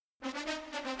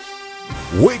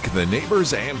Wake the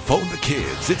neighbors and phone the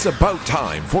kids. It's about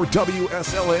time for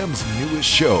WSLM's newest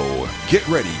show. Get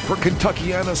ready for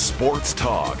Kentuckiana Sports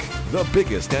Talk, the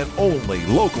biggest and only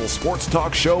local sports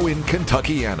talk show in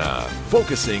Kentuckiana,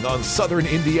 focusing on Southern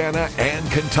Indiana and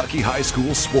Kentucky high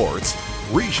school sports,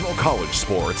 regional college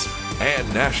sports,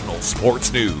 and national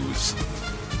sports news.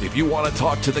 If you want to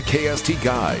talk to the KST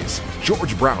guys,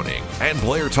 George Browning and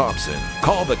Blair Thompson,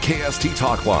 call the KST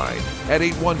Talk line at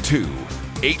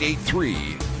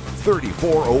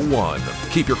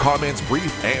 812-883-3401. Keep your comments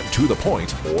brief and to the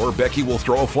point, or Becky will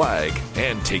throw a flag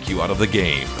and take you out of the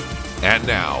game. And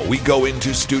now we go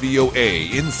into Studio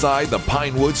A inside the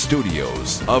Pinewood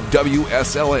Studios of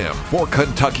WSLM for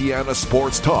Kentuckiana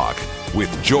Sports Talk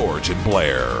with George and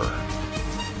Blair.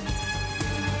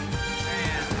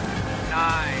 10,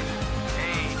 9,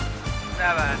 8,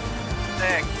 7,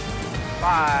 6,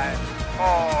 5,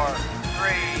 4,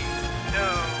 3, 2,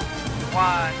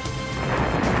 1.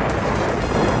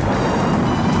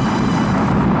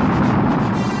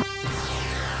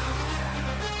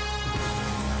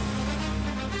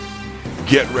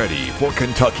 Get ready for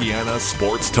Kentuckiana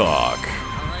Sports Talk. All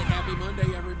right, happy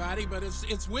Monday, everybody. But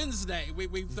it's Wednesday.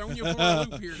 We've thrown you for a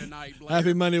loop here tonight, Blair.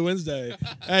 Happy Monday, Wednesday.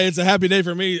 Hey, it's a happy day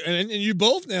for me. And you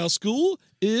both now. School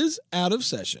is out of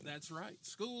session. That's right.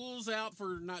 School's out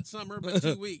for not summer, but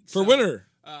 2 weeks. For winter.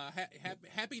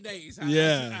 Happy days.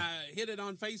 Yeah. I hit it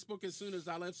on Facebook as soon as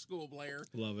I left school, Blair.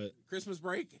 Love it. Christmas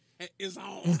break is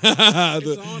on.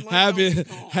 The on like Donkey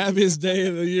Kong. happiest day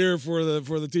of the year for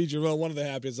the teacher. Well, one of the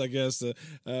happiest, I guess. We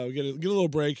get a little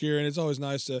break here, and it's always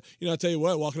nice to, I tell you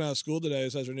what, walking out of school today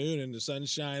this afternoon, and the sun's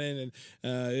shining, and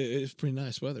it's pretty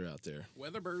nice weather out there.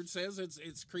 Weatherbird says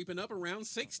it's creeping up around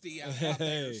 60 out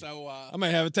there. So I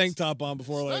might have a tank top on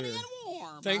before sunny later. and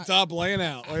warm. Tank top laying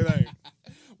out. What do you think?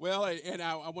 Well, and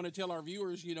I want to tell our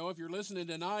viewers, if you're listening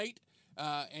tonight,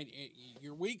 and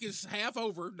your week is half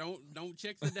over, don't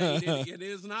check the date. It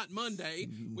is not Monday.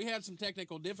 We had some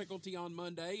technical difficulty on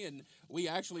Monday, and we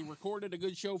actually recorded a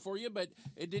good show for you, but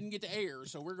it didn't get to air.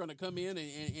 So we're going to come in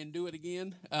and do it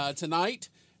again tonight.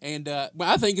 And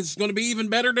I think it's going to be even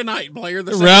better tonight, Blair.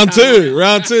 Round two.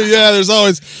 Yeah, there's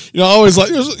always,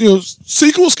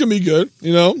 sequels can be good.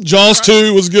 Jaws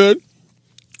 2 was good.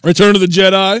 Return of the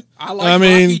Jedi. I like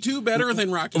Rocky 2 better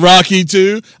than Rocky. Rocky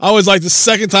 2. I always like the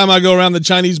second time I go around the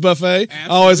Chinese buffet.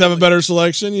 Absolutely. I always have a better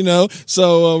selection,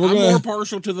 So I'm more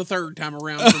partial to the third time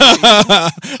around.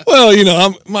 Well, you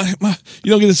don't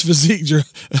get this physique,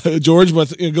 George,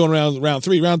 but going around round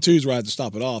 3, round 2 is where I have to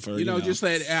stop it off. Or, just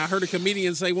that I heard a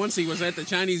comedian say once he was at the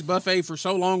Chinese buffet for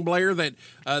so long, Blair, that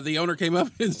the owner came up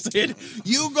and said,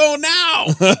 "You go now.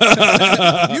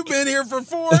 You've been here for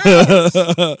 4 hours."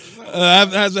 That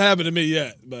hasn't happened to me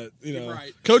yet, but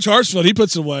right. Coach Hartsfield, he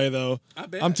puts it away though. I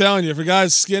bet. I'm telling you, for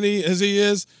guys skinny as he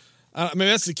is,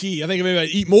 that's the key. I think maybe I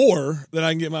eat more, then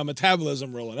I can get my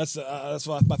metabolism rolling. That's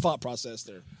my thought process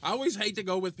there. I always hate to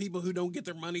go with people who don't get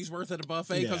their money's worth at a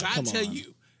buffet because I tell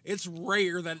you, it's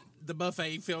rare that the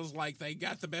buffet feels like they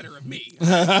got the better of me.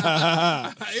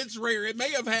 It's rare. It may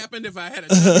have happened if I had a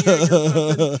tummy ache or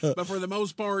something, but for the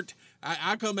most part,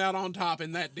 I come out on top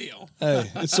in that deal. Hey,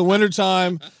 it's the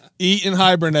wintertime. Eat and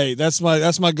hibernate. That's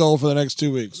my goal for the next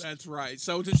 2 weeks. That's right.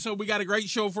 So we got a great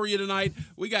show for you tonight.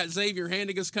 We got Xavier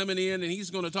Handigas coming in, and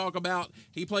he's going to talk about,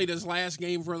 he played his last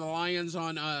game for the Lions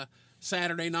on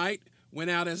Saturday night, went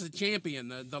out as a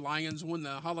champion. The Lions won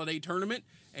the holiday tournament.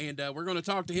 And we're going to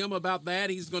talk to him about that.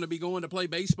 He's going to be going to play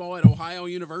baseball at Ohio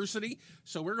University.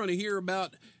 So we're going to hear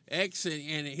about X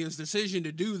and his decision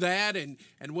to do that and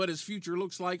what his future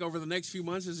looks like over the next few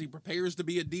months as he prepares to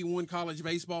be a D1 college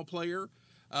baseball player.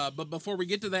 But before we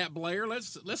get to that, Blair,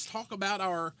 let's talk about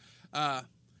our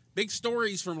big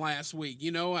stories from last week.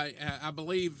 I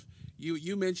believe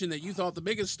you mentioned that you thought the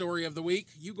biggest story of the week.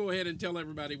 You go ahead and tell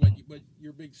everybody what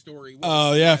your big story was.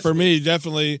 Oh, yeah, for me,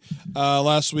 definitely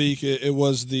last week it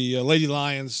was the Lady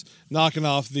Lions knocking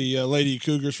off the Lady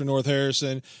Cougars for North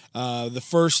Harrison. The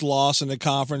first loss in the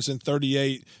conference in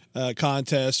 38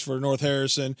 contests for North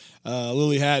Harrison.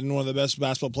 Lily Hatton, one of the best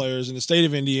basketball players in the state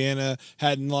of Indiana,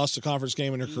 hadn't lost a conference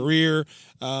game in her career.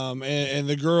 And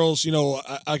the girls,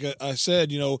 like I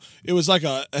said, it was like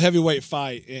a heavyweight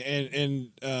fight.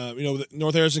 And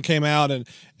North Harrison came out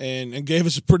and gave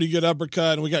us a pretty good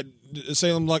uppercut. And we got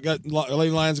Salem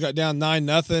Lady Lions got down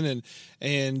 9-0.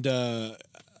 And a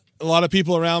lot of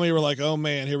people around me were like, "Oh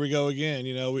man, here we go again."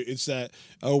 It's that,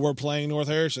 we're playing North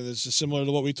Harrison. It's just similar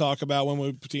to what we talk about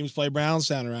when teams play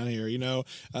Brownstown around here,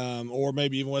 or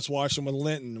maybe even West Washington with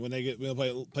Linton when they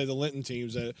play the Linton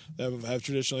teams that have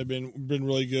traditionally been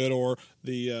really good, or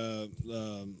the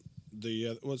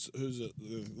who's it,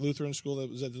 the Lutheran school that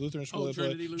was at the Lutheran school? Oh,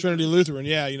 Trinity Lutheran. Trinity Lutheran.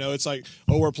 Yeah, it's like,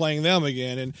 we're playing them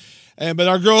again, but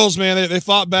our girls, man, they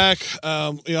fought back.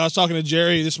 I was talking to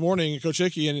Jerry this morning, Coach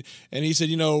Hickey, and he said,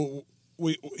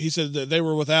 he said that they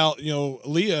were without,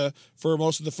 Leah for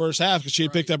most of the first half because she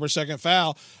had picked up her second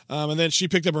foul, and then she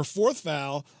picked up her fourth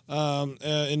foul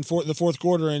in the fourth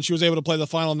quarter, and she was able to play the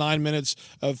final 9 minutes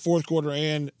of fourth quarter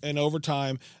and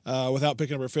overtime without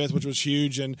picking up her fifth, which was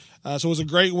huge. And so it was a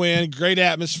great win, great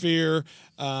atmosphere,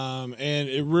 and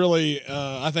it really,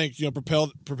 I think,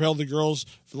 propelled the girls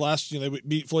for the last. They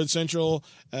beat Floyd Central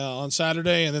on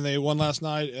Saturday, and then they won last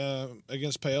night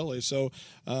against Paoli. So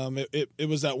it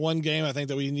was that one game I think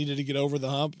that we needed to get over the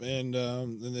hump, and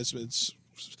it's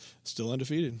still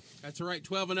undefeated. That's right,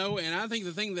 12-0. And I think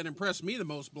the thing that impressed me the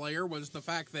most, Blair, was the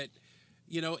fact that,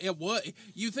 it was.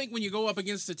 You think when you go up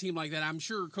against a team like that, I'm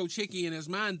sure Coach Hickey in his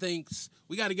mind thinks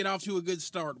we got to get off to a good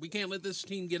start. We can't let this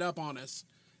team get up on us.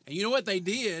 And you know what they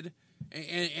did?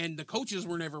 And the coaches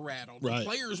were never rattled. Right. The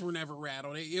players were never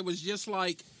rattled. It was just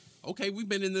like, okay, we've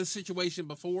been in this situation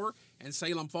before, and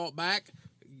Salem fought back,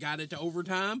 got it to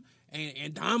overtime,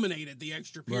 and dominated the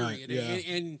extra period. Right,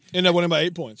 yeah. And ended up winning by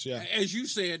 8 points, yeah. As you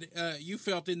said, you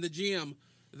felt in the gym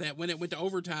that when it went to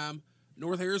overtime,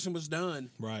 North Harrison was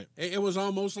done. Right. It was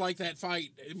almost like that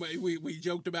fight. We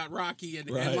joked about Rocky and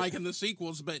liking the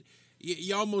sequels, but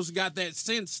you almost got that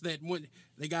sense that when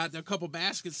they got a couple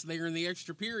baskets there in the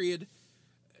extra period,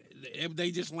 they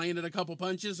just landed a couple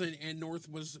punches, and North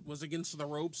was against the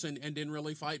ropes and didn't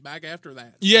really fight back after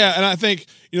that. Yeah, and I think,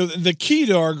 the key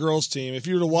to our girls' team, if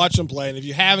you were to watch them play, and if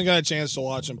you haven't got a chance to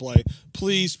watch them play,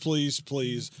 please, please,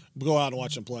 please go out and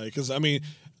watch them play. Because, I mean,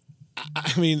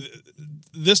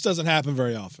 this doesn't happen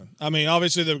very often. I mean,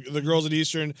 obviously the girls at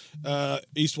Eastern,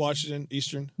 East Washington,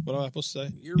 Eastern. What am I supposed to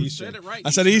say? You said it right.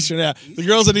 I said Eastern. Yeah, Eastern. The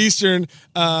girls at Eastern.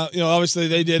 Obviously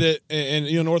they did it, and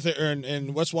North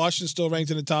and West Washington still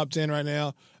ranked in the top 10 right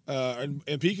now. And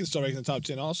Pekin still ranked in the top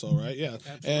 10 also, right? Yeah.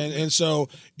 Absolutely. And so,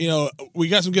 we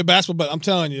got some good basketball, but I'm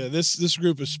telling you, this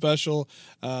group is special.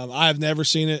 I have never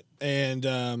seen it,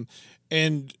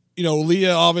 and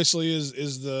Leah obviously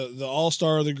is the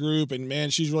all-star of the group, and man,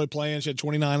 she's really playing. She had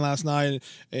 29 last night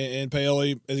in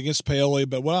Paoli against Paoli.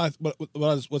 But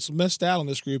what's missed out on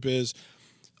this group is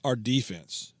our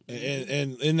defense.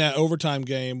 And in that overtime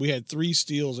game, we had 3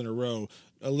 steals in a row.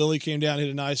 Lily came down, hit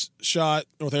a nice shot.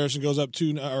 North Harrison goes up two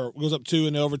in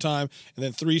the overtime, and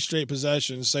then 3 straight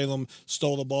possessions. Salem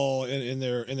stole the ball in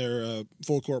their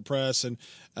full court press, and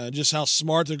just how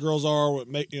smart the girls are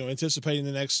with anticipating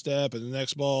the next step and the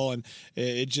next ball, and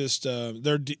it just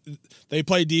they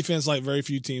play defense like very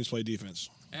few teams play defense.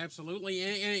 Absolutely,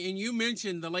 and you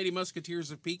mentioned the Lady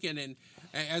Musketeers of Pekin, and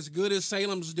as good as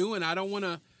Salem's doing, I don't want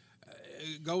to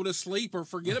go to sleep or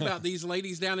forget about these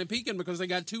ladies down in Pekin because they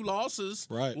got 2 losses.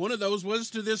 Right. One of those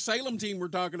was to this Salem team we're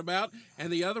talking about,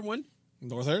 and the other one,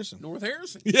 North Harrison.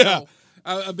 So, Yeah.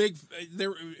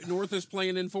 North is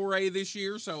playing in 4A this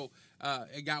year, so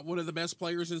it got one of the best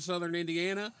players in Southern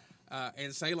Indiana,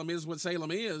 and Salem is what Salem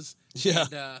is.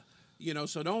 Yeah. And,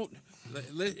 so don't.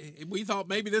 We thought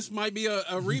maybe this might be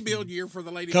a rebuild year for the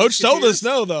Lady Coach Musketeers. told us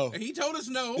no, though. He told us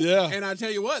no. Yeah. And I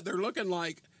tell you what, they're looking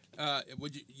like.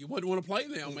 You wouldn't want to play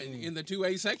them in the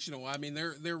 2A sectional. I mean,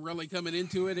 they're really coming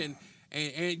into it,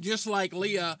 and just like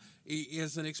Leah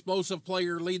is an explosive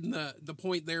player leading the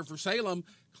point there for Salem,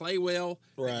 Claywell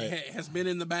has been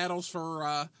in the battles for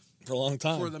a long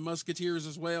time for the Musketeers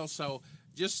as well. So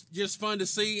just fun to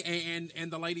see, and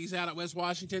the ladies out at West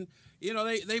Washington,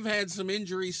 they've had some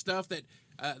injury stuff that.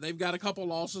 They've got a couple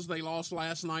losses. They lost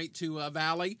last night to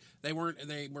Valley. They were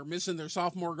missing their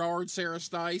sophomore guard Sarah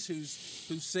Stice,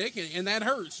 who's sick, and that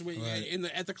hurts. Right.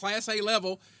 At the Class A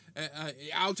level,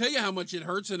 I'll tell you how much it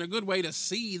hurts. And a good way to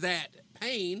see that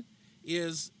pain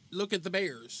is look at the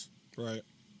Bears. Right.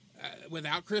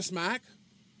 Without Chris Mack,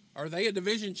 are they a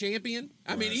division champion?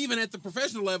 I mean, even at the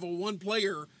professional level, one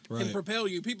player can propel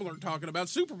you. People are talking about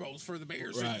Super Bowls for the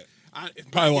Bears. Right.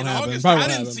 Probably won't happen. I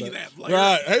didn't see that player.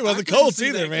 Right. Hey, well, the Colts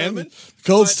either, man. Coming.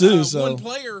 Colts too. So one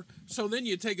player. So then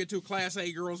you take it to Class A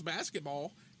girls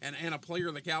basketball, and a player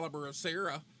the caliber of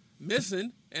Sarah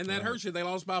missing, and that hurts you. They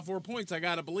lost by 4 points. I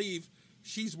got to believe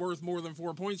she's worth more than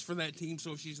 4 points for that team.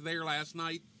 So if she's there last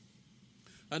night.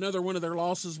 Another one of their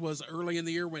losses was early in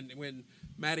the year when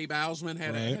Maddie Bousman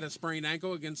had a sprained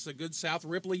ankle against a good South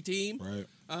Ripley team.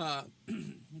 Right.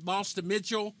 Lost to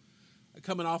Mitchell,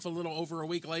 coming off a little over a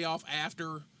week layoff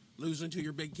after losing to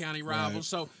your big county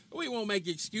rivals. Right. So we won't make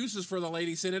excuses for the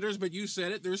Lady Senators, but you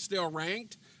said it. They're still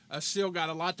ranked. Still got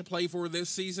a lot to play for this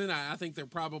season. I think they're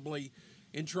probably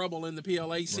in trouble in the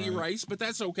PLAC race, but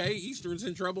that's okay. Eastern's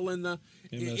in trouble in the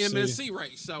MSC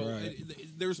race, so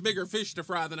there's bigger fish to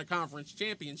fry than a conference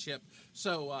championship.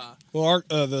 So,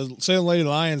 the Salem Lady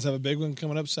Lions have a big one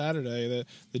coming up Saturday.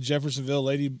 The Jeffersonville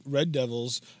Lady Red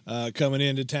Devils coming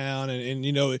into town, and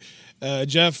you know,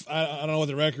 Jeff, I don't know what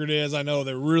the record is. I know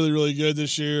they're really, really good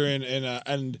this year,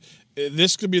 and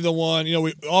this could be the one. You know,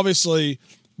 we obviously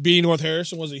beating North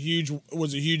Harrison was a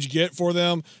huge get for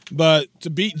them, but to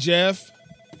beat Jeff,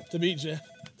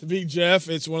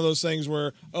 it's one of those things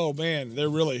where, oh man, they're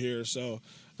really here. So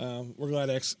we're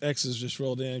glad X has just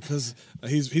rolled in because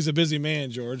he's a busy man,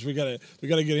 George. We gotta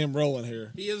get him rolling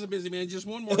here. He is a busy man. Just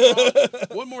one more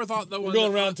thought. Though. We're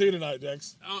going round 2 tonight,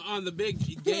 Dex. On the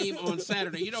big game on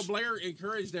Saturday, you know, Blair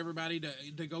encouraged everybody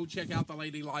to go check out the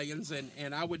Lady Lions,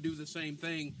 and I would do the same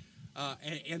thing.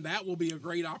 And that will be a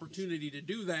great opportunity to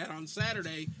do that on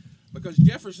Saturday because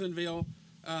Jeffersonville,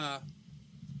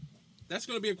 that's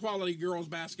going to be a quality girls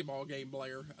basketball game,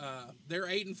 Blair. They're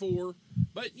 8-4,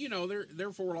 but you know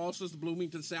they're 4 losses. The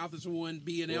Bloomington South is 1.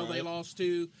 B&L they lost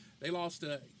 2. They lost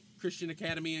to Christian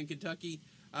Academy in Kentucky,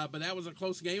 but that was a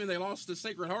close game. And they lost to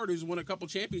Sacred Heart, who's won a couple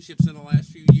championships in the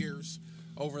last few years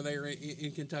over there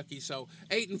in Kentucky. So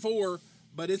 8-4.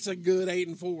 But it's a good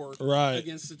 8-4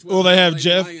 against the 12. Well, they have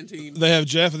Jeff. Lion team. They have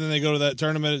Jeff, and then they go to that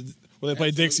tournament where they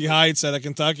play Dixie Heights out of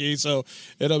Kentucky. So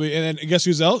it'll be. And then guess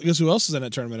who else is in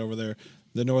that tournament over there?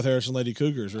 The North Harrison Lady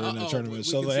Cougars are in that tournament,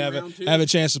 so they have a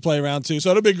chance to play round 2.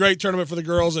 So it'll be a great tournament for the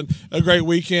girls and a great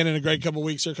weekend and a great couple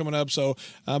weeks here coming up. So,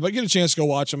 but get a chance to go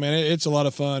watch them, man. It's a lot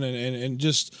of fun and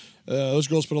just. Those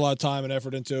girls put a lot of time and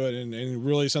effort into it, and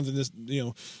really something this. You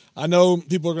know, I know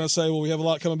people are going to say, well, we have a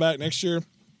lot coming back next year.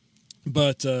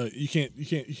 But you can't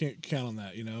count on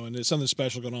that, you know. And there's something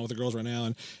special going on with the girls right now,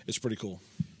 and it's pretty cool.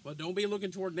 Well, don't be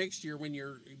looking toward next year when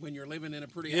you're living in a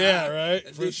pretty right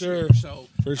for sure. Year. So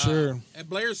for sure. And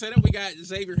Blair said it. We got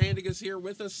Xavier Handigas here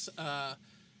with us.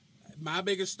 My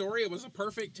biggest story. It was a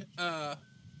perfect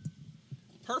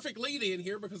lead in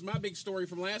here because my big story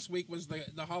from last week was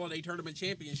the holiday tournament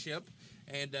championship,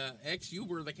 and you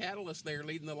were the catalyst there,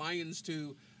 leading the Lions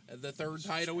to the 3rd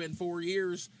title in 4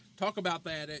 years. Talk about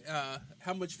that.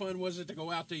 How much fun was it to go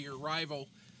out to your rival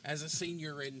as a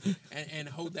senior and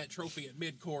hold that trophy at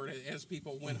midcourt as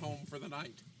people went home for the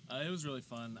night? It was really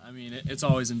fun. I mean, it's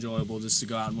always enjoyable just to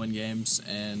go out and win games,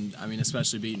 and I mean,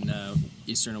 especially beating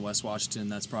Eastern and West Washington.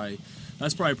 That's probably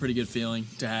a pretty good feeling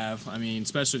to have. I mean,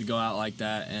 especially to go out like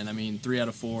that, and I mean, 3 out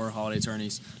of 4 holiday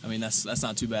tourneys. I mean, that's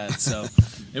not too bad. So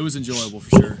it was enjoyable for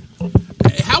sure.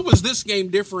 How was this game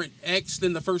different, X,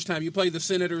 than the first time you played the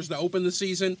Senators to open the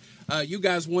season? You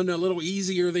guys won a little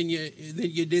easier than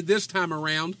you did this time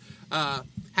around.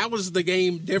 How was the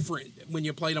game different when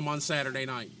you played them on Saturday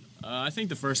night? I think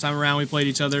the first time around we played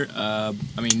each other, I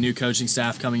mean, new coaching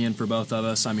staff coming in for both of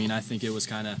us. I mean, I think it was just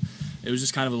kind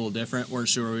of a little different. Weren't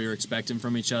sure what we were expecting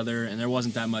from each other, and there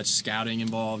wasn't that much scouting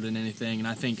involved in anything. And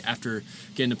I think after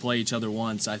getting to play each other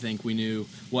once, I think we knew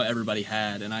what everybody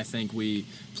had, and I think we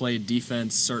played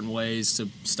defense certain ways to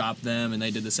stop them, and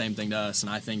they did the same thing to us,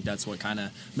 and I think that's what kind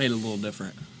of made it a little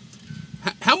different.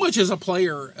 How much as a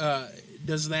player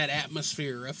does that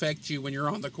atmosphere affect you when you're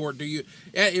on the court? Do you,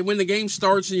 when the game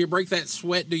starts and you break that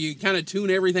sweat, do you kind of tune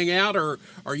everything out, or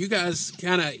are you guys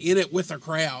kind of in it with the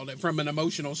crowd from an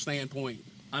emotional standpoint?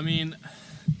 I mean,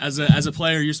 as a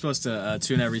player, you're supposed to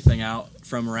tune everything out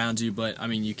from around you, but I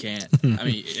mean, you can't. I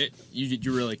mean,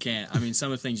 you really can't. I mean,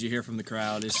 some of the things you hear from the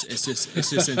crowd, it's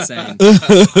just insane.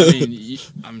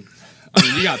 I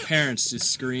mean, you got parents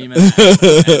just screaming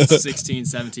at 16,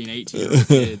 17, 18-year-old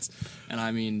kids. And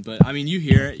I mean, you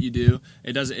hear it, you do.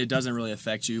 It doesn't really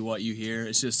affect you what you hear.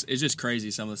 It's just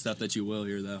crazy some of the stuff that you will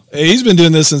hear though. Hey, he's been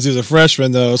doing this since he was a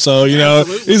freshman though, so you know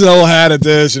he's an old hat at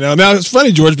this. You know, now it's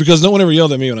funny, George, because no one ever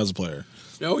yelled at me when I was a player.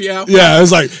 Oh yeah, yeah. It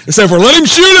was like except for let him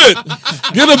shoot it,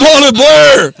 get the ball to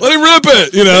Blair, let him rip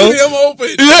it. You know, leave him open.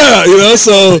 Yeah, you know.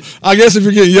 So I guess if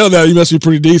you're getting yelled at, you must be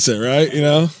pretty decent, right? You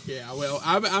know. Yeah. Well,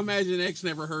 I imagine X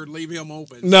never heard "leave him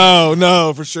open."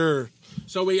 No, for sure.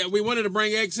 So we wanted to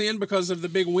bring X in because of the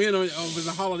big win over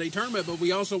the holiday tournament, but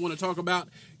we also want to talk about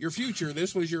your future.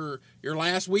 This was your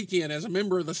last weekend as a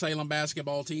member of the Salem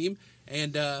basketball team,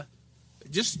 and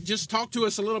just talk to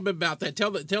us a little bit about that.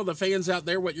 Tell the fans out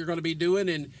there what you're going to be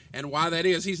doing and why that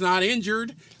is. He's not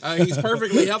injured. He's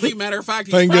perfectly healthy. Matter of fact,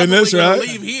 he's probably going to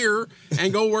leave here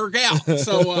and go work out.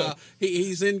 So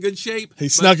he's in good shape. He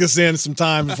snuck us in some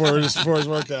time before his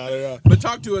workout. Yeah. But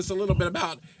talk to us a little bit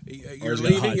about your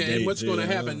leaving and what's going to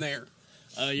happen there.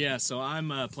 Yeah, so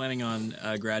I'm planning on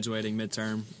graduating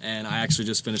midterm, and I actually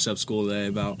just finished up school today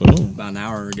about an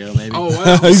hour ago, maybe. Oh,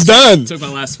 wow. He's done. Took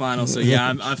my last final, so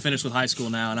yeah, I'm finished with high school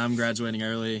now, and I'm graduating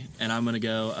early, and I'm going to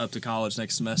go up to college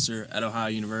next semester at Ohio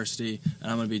University,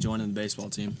 and I'm going to be joining the baseball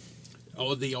team.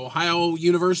 Oh, the Ohio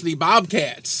University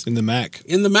Bobcats. In the MAC.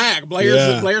 In the MAC.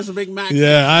 Blair's a big MAC.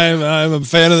 Yeah, I'm a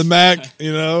fan of the MAC.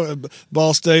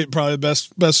 Ball State, probably the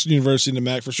best university in the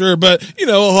MAC for sure. But,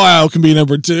 Ohio can be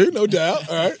number 2, no doubt.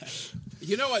 All right.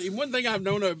 You know what? One thing I've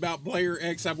known about Blair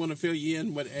X, I want to fill you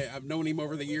in. I've known him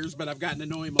over the years, but I've gotten to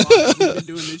know him a lot as we've been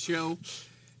doing this show.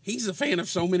 He's a fan of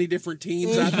so many different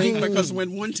teams, I think, because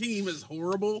when one team is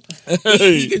horrible,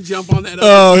 he can jump on that other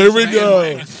Oh, here we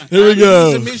bandwagon. go. Here we go.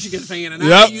 He's a Michigan fan, an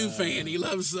Yep. IU fan. He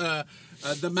loves the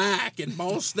MAC and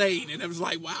Ball State. And it was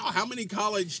like, wow, how many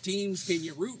college teams can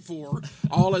you root for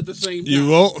all at the same time? You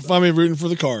won't find me rooting for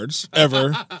the Cards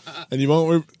ever, and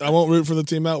I won't root for the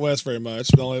team out west very much.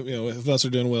 But only, unless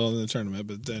they're doing well in the tournament.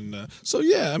 But then,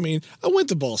 I went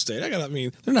to Ball State.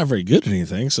 They're not very good at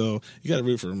anything, so you got to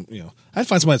root for them. I'd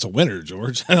find somebody that's a winner,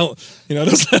 George. I don't,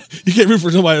 you can't root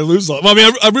for somebody to lose. Well,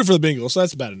 I root for the Bengals, so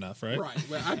that's bad enough, right? Right.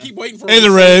 Well, I keep waiting for And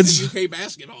the Reds. UK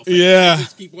basketball fans. Yeah. I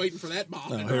just keep waiting for that bomb.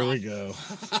 Oh, to here drop. we go.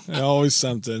 Always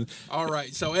something. All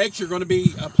right, so X, you're going to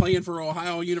be playing for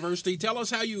Ohio University. Tell us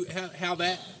how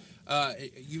that.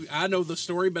 I know the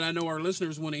story, but I know our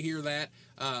listeners want to hear that.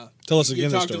 Tell us again. You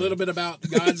the talked a story. little bit about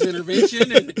God's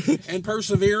intervention and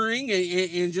persevering,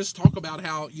 and just talk about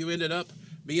how you ended up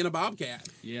being a Bobcat.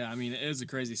 Yeah, I mean, it was a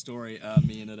crazy story.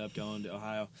 Me ended up going to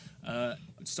Ohio.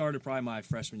 It started probably my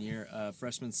freshman year.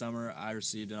 Freshman summer, I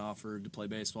received an offer to play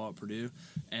baseball at Purdue,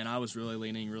 and I was really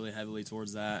leaning really heavily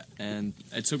towards that. And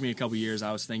it took me a couple years.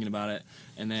 I was thinking about it,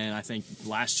 and then I think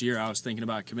last year I was thinking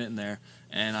about committing there.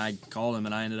 And I called him,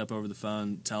 and I ended up over the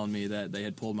phone telling me that they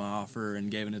had pulled my offer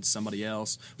and given it to somebody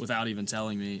else without even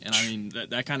telling me. And I mean,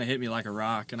 that kind of hit me like a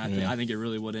rock, and I think it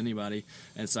really would anybody.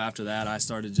 And so after that, I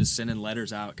started just sending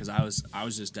letters out because I was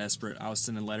just desperate. I was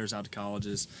sending letters out to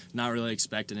colleges, not really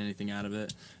expecting anything out of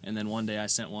it. And then one day I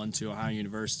sent one to Ohio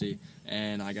University,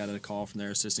 and I got a call from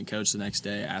their assistant coach the next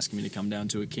day asking me to come down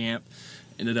to a camp.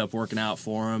 Ended up working out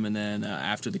for them, and then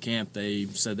after the camp, they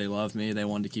said they loved me, they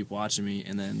wanted to keep watching me,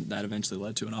 and then that eventually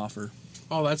led to an offer.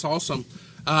 Oh, that's awesome.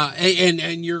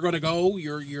 And you're going to go.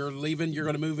 You're leaving. You're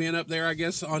going to move in up there, I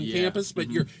guess, on campus. But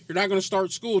you're not going to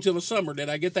start school till the summer. Did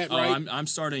I get that right? I'm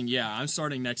starting. Yeah, I'm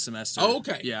starting next semester. Oh,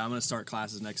 okay. Yeah, I'm going to start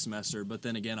classes next semester. But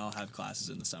then again, I'll have classes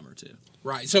in the summer too.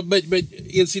 Right. So, but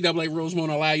NCAA rules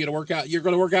won't allow you to work out. You're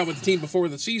going to work out with the team before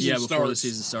the season starts. Yeah, before the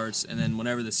season starts, and then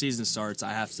whenever the season starts,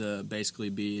 I have to basically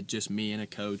be just me and a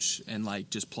coach and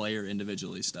just player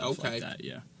individually stuff like that.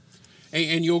 Yeah.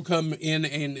 And you'll come in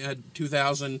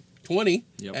 2020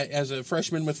 Yep. as a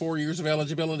freshman with 4 years of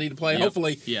eligibility to play. Yep.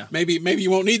 Hopefully, Yeah. maybe you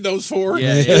won't need those 4.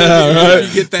 Yeah,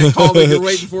 You get that call that you're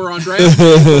waiting for on draft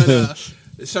day,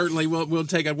 but certainly we'll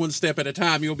take it one step at a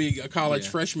time. You'll be a college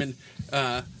freshman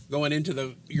going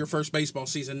into your first baseball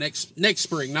season next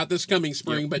spring, not this coming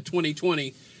spring, but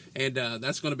 2020. And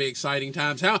that's going to be exciting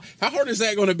times. How hard is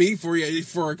that going to be for you,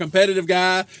 for a competitive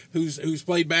guy who's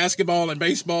played basketball and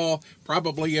baseball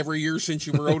probably every year since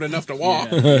you were old enough to walk?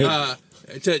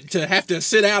 To have to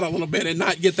sit out a little bit and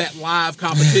not get that live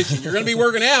competition. You're going to be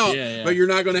working out, but you're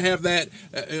not going to have that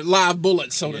live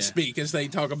bullet, so to speak, as they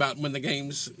talk about when the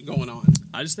game's going on.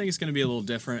 I just think it's going to be a little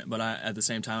different, but at the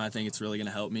same time, I think it's really going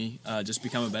to help me just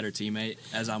become a better teammate.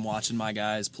 As I'm watching my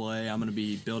guys play, I'm going to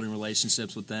be building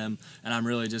relationships with them, and I'm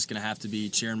really just going to have to be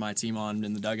cheering my team on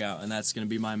in the dugout, and that's going to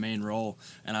be my main role,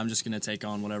 and I'm just going to take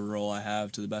on whatever role I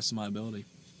have to the best of my ability.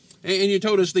 And you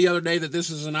told us the other day that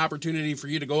this is an opportunity for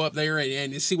you to go up there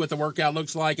and see what the workout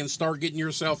looks like and start getting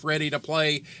yourself ready to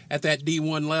play at that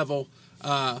D1 level.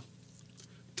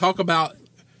 Talk about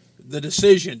the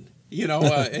decision.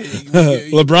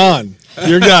 LeBron,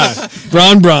 your guy,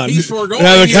 Bron. He's foregoing.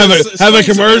 Have a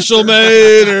commercial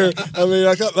made, or we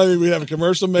have a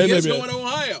commercial made. He is maybe going to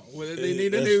Ohio. They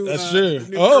need a new. That's true.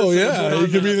 New Oh person to yeah, put he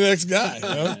on could be the- the next guy.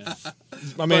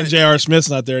 My man J.R. Smith's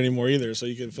not there anymore either, so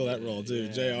you can fill that role too.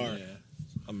 J.R.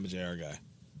 I'm a J.R. guy.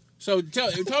 So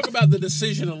talk about the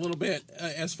decision a little bit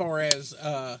as far as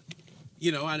I'm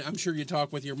sure you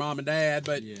talk with your mom and dad,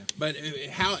 but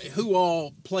who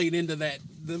all played into that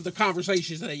the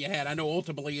conversations that you had. I know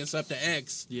ultimately it's up to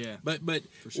X. Yeah. But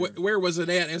sure. where was it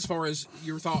at as far as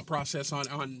your thought process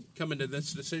on coming to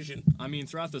this decision? I mean,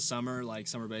 throughout the summer, like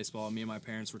summer baseball, me and my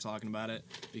parents were talking about it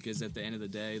because at the end of the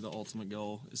day, the ultimate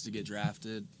goal is to get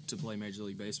drafted to play Major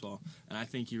League Baseball. And I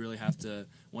think you really have to,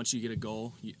 once you get a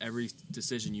goal, every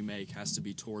decision you make has to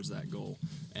be towards that goal.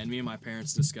 And me and my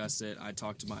parents discussed it. I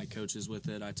talked to my coaches with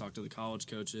it. I talked to the college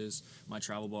coaches, my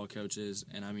travel ball coaches.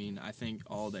 And, I mean, I think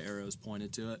all the arrows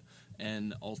pointed to it.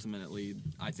 And ultimately,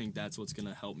 I think that's what's going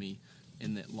to help me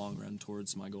in the long run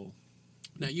towards my goal.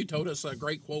 Now, you told us a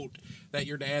great quote that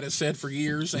your dad has said for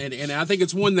years, and I think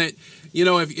it's one that, you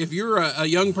know, if you're a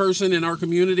young person in our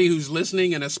community who's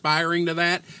listening and aspiring to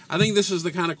that, I think this is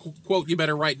the kind of quote you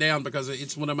better write down because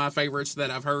it's one of my favorites that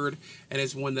I've heard, and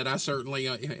it's one that I certainly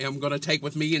am going to take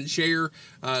with me and share.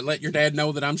 Let your dad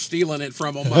know that I'm stealing it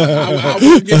from him. I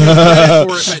won't give him credit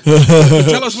for it,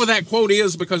 but tell us what that quote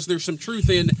is because there's some truth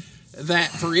in that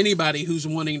for anybody who's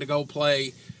wanting to go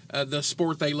play the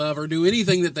sport they love or do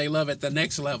anything that they love at the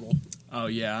next level. Oh,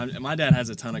 yeah. My dad has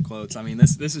a ton of quotes. I mean,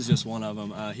 this is just one of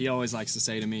them. He always likes to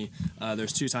say to me,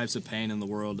 there's two types of pain in the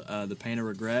world, the pain of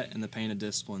regret and the pain of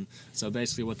discipline. So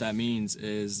basically what that means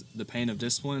is the pain of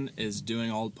discipline is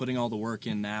putting all the work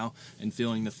in now and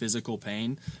feeling the physical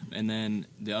pain. And then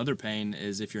the other pain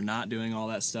is if you're not doing all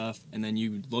that stuff and then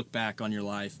you look back on your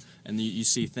life and you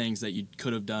see things that you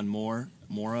could have done more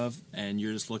of, and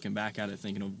you're just looking back at it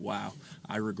thinking of, wow,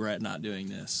 I regret not doing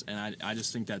this. And I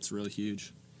just think that's really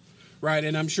huge. Right,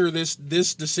 and I'm sure this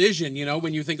decision, you know,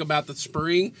 when you think about the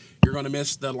spring, you're going to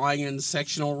miss the Lions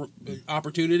sectional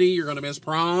opportunity. You're going to miss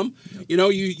prom. Yep. You know,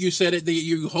 you said it that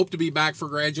you hope to be back for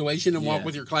graduation and walk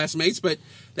with your classmates, but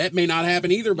that may not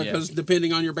happen either because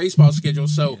depending on your baseball schedule.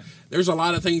 So there's a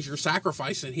lot of things you're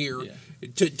sacrificing here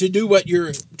to do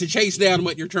to chase down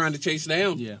what you're trying to chase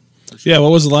down. Yeah. Yeah,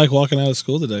 what was it like walking out of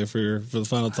school today for the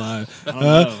final time? I don't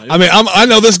know. I mean, I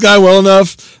know this guy well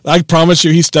enough. I promise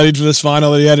you, he studied for this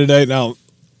final that he had today. Now,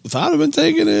 if I'd have been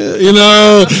taking it, you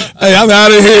know, hey, I'm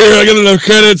out of here. I get enough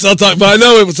credits. I'll talk. But I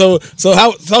know it. So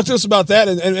talk to us about that,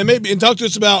 and maybe talk to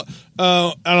us about.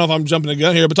 I don't know if I'm jumping the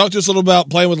gun here, but talk to us a little about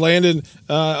playing with Landon.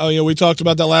 We talked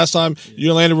about that last time. You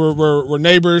and Landon were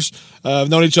neighbors. I've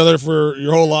known each other for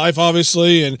your whole life,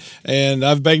 obviously, and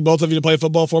I've begged both of you to play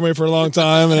football for me for a long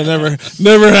time, and it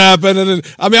never happened. And then,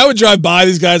 I mean, I would drive by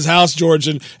these guys' house, George,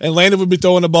 and Landon would be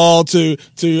throwing the ball to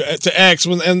X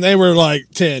and they were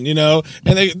like 10, you know,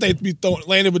 and they'd be throwing.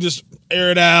 Landon would just air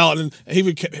it out, and he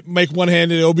would make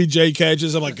one-handed OBJ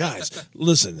catches. I'm like, guys,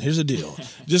 listen, here's the deal.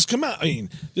 Just come out.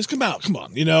 Come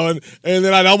on, you know. And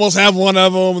then I'd almost have one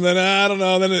of them, and then I don't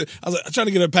know. Then I was like, I'm trying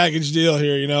to get a package deal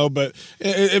here, you know. But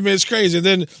I mean, it's crazy. And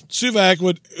then Suvak,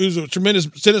 who's a tremendous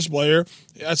tennis player,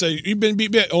 I say, you've been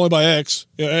beat only by X.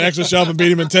 You know, X will show up and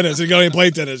beat him in tennis. He don't even play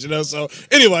tennis, you know. So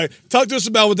anyway, talk to us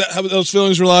about how those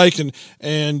feelings were like, and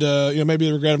maybe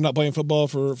the regret of not playing football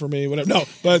for me, whatever. No,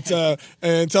 but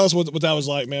and tell us what that was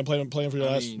like, man, playing for your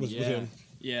last with him.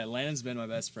 Yeah, Landon's been my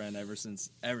best friend ever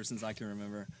since I can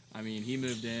remember. I mean, he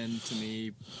moved in to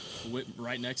me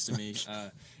right next to me.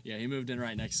 He moved in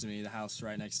right next to me, the house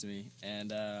right next to me.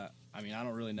 And, I mean, I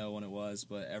don't really know when it was,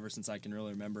 but ever since I can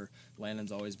really remember,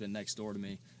 Landon's always been next door to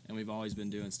me, and we've always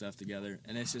been doing stuff together.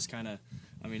 And it's just kind of,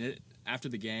 I mean, after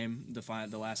the game,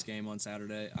 the last game on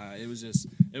Saturday, it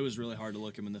was really hard to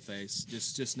look him in the face.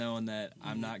 Just knowing that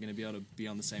I'm not going to be able to be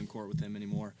on the same court with him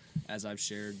anymore as I've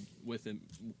shared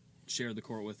the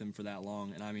court with him for that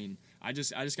long. And I mean, I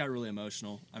just got really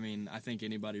emotional. I mean, I think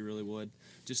anybody really would,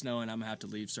 just knowing I'm gonna have to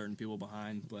leave certain people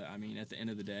behind. But I mean, at the end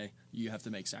of the day, you have to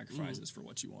make sacrifices for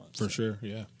what you want. For sure,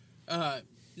 yeah.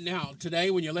 Now,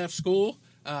 today when you left school,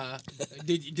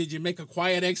 did you make a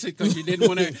quiet exit because you didn't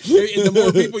want to? The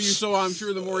more people you saw, I'm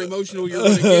sure the more emotional you're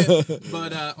going to get.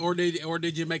 But or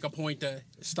did you make a point to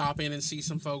stop in and see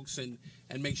some folks and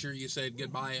make sure you said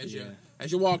goodbye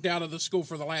as you walked out of the school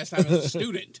for the last time as a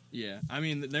student? Yeah, I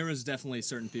mean, there was definitely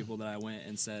certain people that I went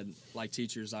and said, like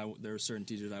teachers. There were certain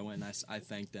teachers I went and I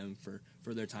thanked them for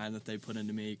their time that they put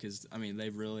into me, because I mean,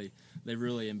 they've really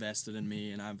invested in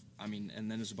me, and and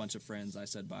then there's a bunch of friends I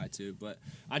said bye to, but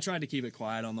I tried to keep it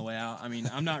quiet on the way out. I mean,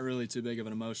 I'm not really too big of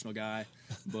an emotional guy,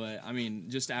 but I mean,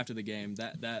 just after the game,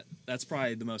 that's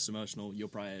probably the most emotional you'll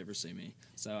probably ever see me.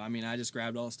 So I mean, I just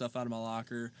grabbed all the stuff out of my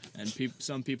locker, and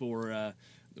some people were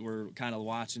kind of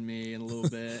watching me in a little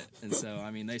bit, and so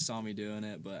I mean, they saw me doing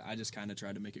it, but I just kind of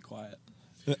tried to make it quiet.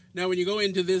 Now, when you go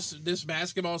into this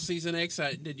basketball season, X,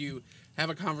 did you have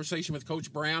a conversation with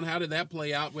Coach Brown? How did that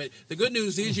play out? The good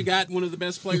news is you got one of the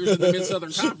best players in the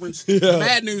Mid-Southern Conference. The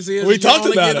bad news is we you talked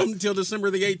only about get it him until December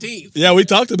the 18th. Yeah, we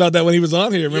talked about that when he was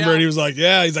on here. Remember, Yeah. and he was like,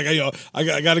 he's like, hey,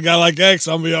 I got a guy like X.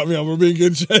 We're being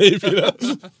good shape. You know?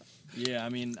 Yeah, I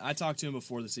mean, I talked to him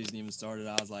before the season even started.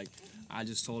 I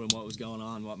just told him what was going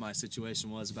on, what my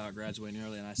situation was about graduating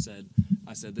early, and I said,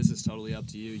 this is totally up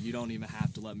to you. You don't even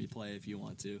have to let me play if you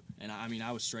want to. And I mean,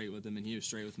 I was straight with him, and he was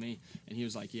straight with me. And he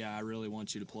was like, yeah, I really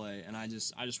want you to play. And I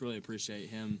just really appreciate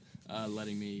him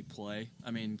letting me play.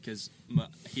 I mean, because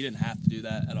he didn't have to do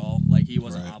that at all. Like, he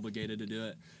wasn't obligated to do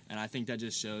it. And I think that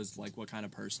just shows, like, what kind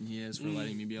of person he is for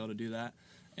letting me be able to do that.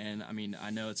 And, I mean, I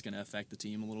know it's going to affect the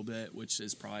team a little bit, which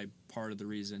is probably part of the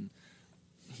reason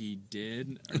he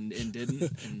did and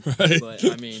didn't. Right. But,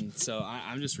 I mean, so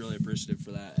I'm just really appreciative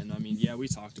for that. And, I mean, yeah, we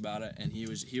talked about it, and he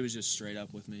was just straight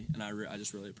up with me. And I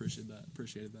just really appreciated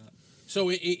that. So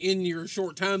in your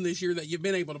short time this year that you've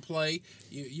been able to play,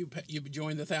 you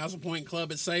joined the 1,000-point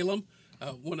club at Salem,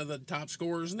 one of the top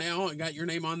scorers now, and got your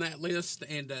name on that list,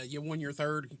 and you won your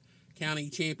third county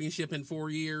championship in 4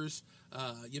 years.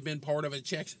 You've been part of a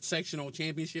sectional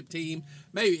championship team.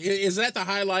 Maybe is that the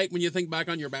highlight when you think back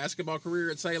on your basketball career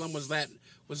at Salem? Was that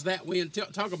win?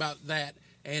 Talk about that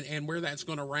and where that's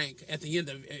going to rank at the end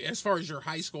of as far as your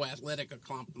high school athletic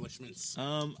accomplishments.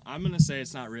 I'm gonna say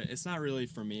it's not really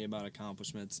for me about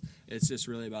accomplishments. It's just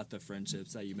really about the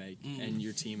friendships that you make and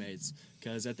your teammates.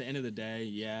 Because at the end of the day,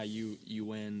 yeah, you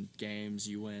win games,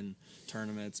 you win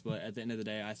tournaments, but at the end of the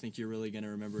day, I think you're really going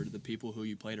to remember the people who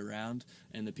you played around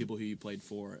and the people who you played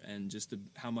for, and just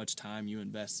how much time you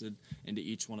invested into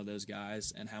each one of those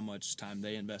guys and how much time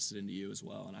they invested into you as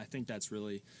well. And I think that's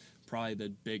really probably the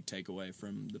big takeaway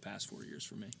from the past 4 years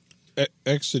for me.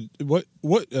 X,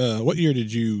 what year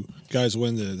did you guys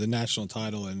win the national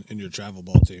title in your travel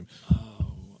ball team?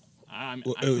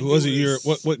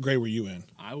 What grade were you in?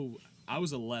 I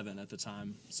was 11 at the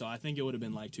time, so I think it would have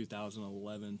been like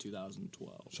 2011,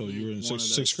 2012. So you were in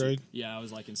sixth grade? Yeah, I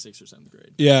was like in 6th or 7th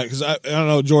grade. Yeah, because I don't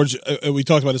know, George, we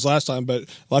talked about this last time, but a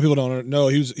lot of people don't know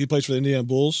he plays for the Indiana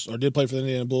Bulls, or did play for the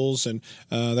Indiana Bulls, and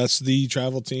that's the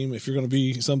travel team if you're going to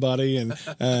be somebody. And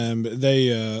they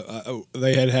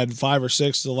had 5 or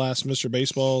 6 of the last Mr.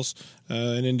 Baseballs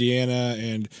in Indiana,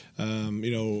 and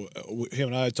him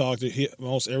and I talked.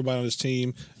 Almost everybody on his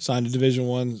team signed a Division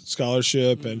I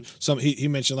scholarship, and he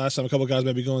mentioned last time a couple of guys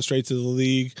may be going straight to the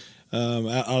league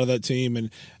out of that team.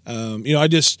 And I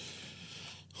just,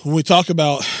 when we talk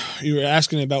about, you were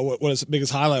asking about what his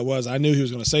biggest highlight was, I knew he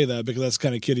was going to say that because that's the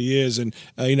kind of kid he is. And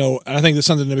I think that's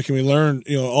something that we can learn.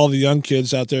 All the young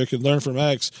kids out there can learn from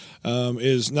X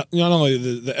is not only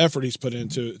the effort he's put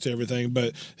into everything,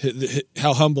 but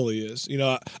how humble he is.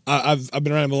 I've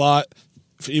been around him a lot.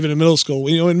 Even in middle school,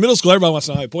 in middle school, everybody wants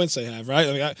to know how many points they have,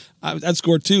 right? I'd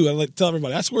scored 2. I like to tell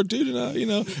everybody I scored 2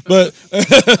 tonight, But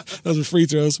those are free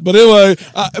throws. But anyway,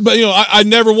 I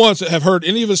never once have heard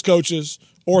any of his coaches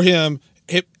or him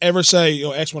ever say,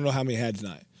 X want to know how many he had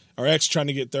tonight, or X trying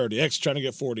to get 30, X trying to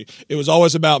get 40. It was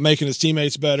always about making his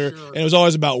teammates better, and it was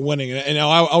always about winning. And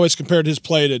I always compared his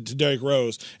play to Derrick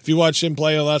Rose. If you watch him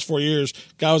play the last 4 years,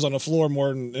 guy was on the floor more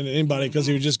than anybody because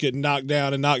he was just getting knocked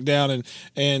down,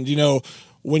 and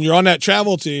when you're on that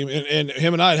travel team, and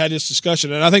him and I had this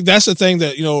discussion, and I think that's the thing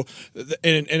that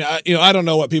I don't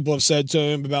know what people have said to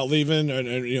him about leaving, and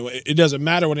it doesn't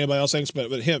matter what anybody else thinks,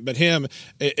 but him.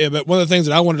 But one of the things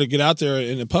that I wanted to get out there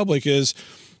in the public is,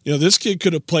 this kid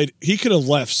could have played. He could have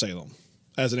left Salem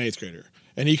as an 8th grader.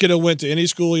 And he could have went to any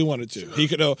school he wanted to. Sure. He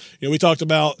could have, we talked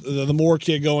about the Moore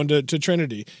kid going to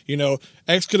Trinity.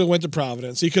 X could have went to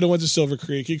Providence. He could have went to Silver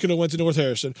Creek. He could have went to North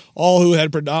Harrison, all who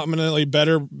had predominantly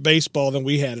better baseball than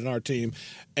we had in our team,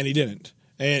 and he didn't.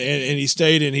 And he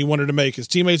stayed, and he wanted to make his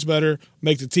teammates better,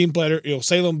 make the team better.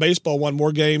 Salem baseball won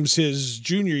more games his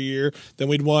junior year than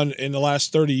we'd won in the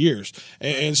last 30 years.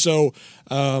 And so,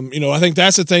 I think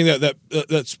that's the thing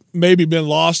that's maybe been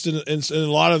lost in a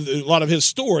lot of his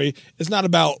story. It's not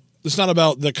about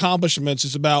the accomplishments.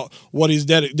 It's about what he's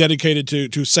dedicated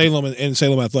to Salem and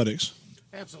Salem athletics.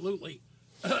 Absolutely.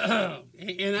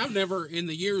 And I've never, in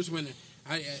the years when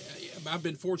I've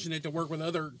been fortunate to work with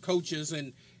other coaches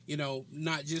and,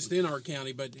 not just in our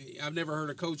county, but I've never heard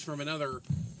a coach from another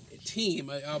team,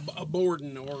 a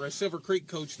Borden or a Silver Creek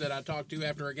coach that I talked to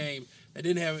after a game that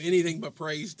didn't have anything but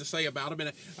praise to say about him.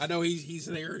 And I know he's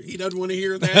there. He doesn't want to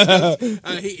hear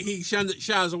that. He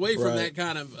shies away from that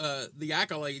kind of the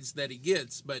accolades that he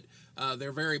gets, but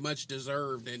they're very much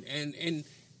deserved. And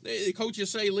the coaches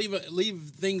say leave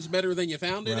things better than you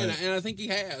found it, and I think he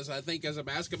has. I think as a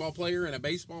basketball player and a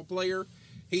baseball player,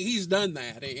 he's done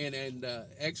that, and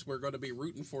X, we're going to be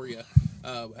rooting for you.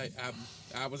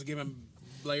 I was giving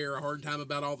Blair a hard time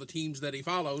about all the teams that he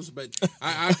follows, but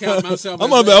I count myself.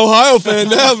 I'm an Ohio fan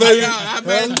now, baby. I'm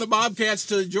adding the Bobcats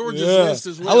to Georgia's list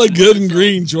as well. I look good in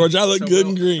green, George. I look good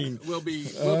in green. We'll be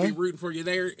rooting for you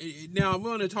there. Now I'm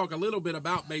going to talk a little bit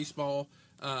about baseball.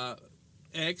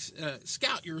 X,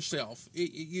 scout yourself.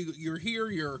 You're here.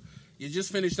 You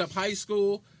just finished up high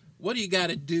school. What do you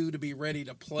got to do to be ready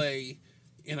to play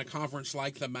in a conference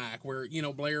like the MAC, where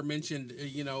Blair mentioned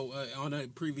on a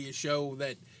previous show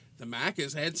that the MAC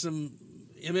has had some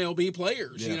MLB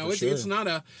players. Yeah, it's not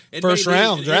a first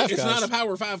round draft. It's not a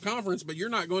Power 5 conference, but you're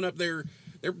not going up there.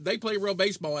 They play real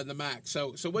baseball in the MAC.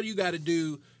 So what do you got to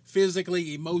do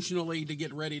physically, emotionally to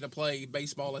get ready to play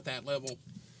baseball at that level?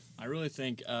 I really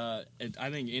think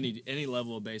any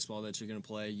level of baseball that you're going to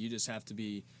play, you just have to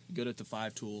be good at the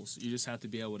 5 tools. You just have to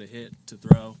be able to hit, to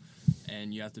throw,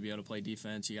 and you have to be able to play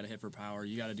defense. You got to hit for power.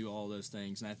 You got to do all those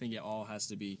things, and I think it all has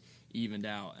to be evened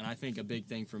out. And I think a big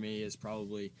thing for me is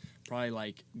probably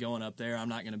like going up there. I'm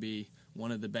not going to be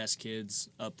one of the best kids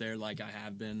up there like I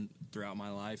have been throughout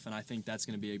my life, and I think that's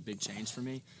going to be a big change for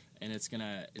me. And it's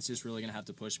just really gonna have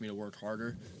to push me to work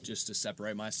harder just to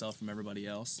separate myself from everybody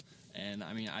else. And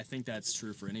I mean, I think that's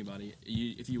true for anybody.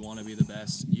 If you want to be the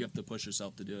best, you have to push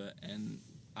yourself to do it. And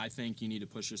I think you need to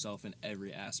push yourself in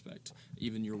every aspect.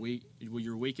 Even your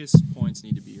weakest points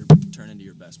need to turn into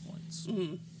your best points.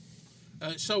 Mm-hmm.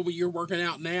 So you're working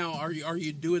out now. Are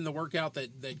you doing the workout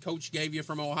that Coach gave you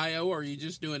from Ohio, or are you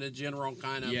just doing a general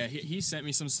kind of? Yeah, he sent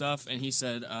me some stuff, and he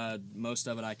said most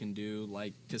of it I can do,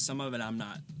 because some of it I'm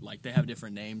not, they have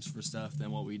different names for stuff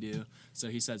than what we do. So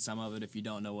he said some of it, if you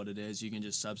don't know what it is, you can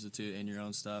just substitute in your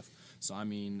own stuff. So, I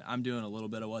mean, I'm doing a little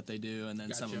bit of what they do, and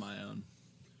then some of my own.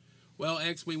 Well,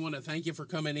 X, we want to thank you for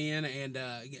coming in, and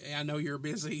I know you're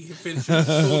busy finishing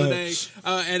school today.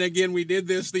 And again, we did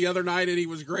this the other night, and he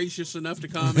was gracious enough to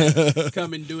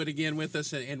come and do it again with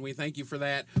us, and we thank you for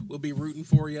that. We'll be rooting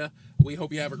for you. We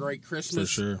hope you have a great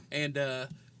Christmas. For sure. And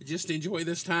just enjoy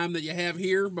this time that you have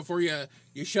here before you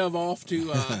shove off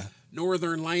to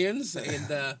northern lands.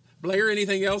 And Blair,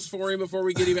 anything else for him before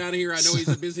we get him out of here? I know he's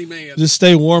a busy man. Just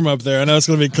stay warm up there. I know it's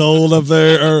going to be cold up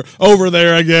there or over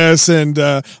there, I guess. And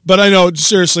but I know,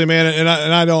 seriously, man. And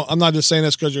I'm not just saying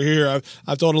this because you're here.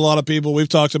 I've told a lot of people. We've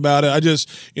talked about it. I just,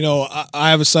 I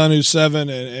have a son who's 7,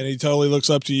 and he totally looks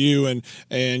up to you. And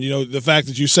the fact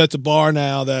that you set the bar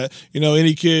now that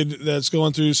any kid that's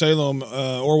going through Salem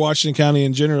or Washington County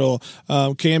in general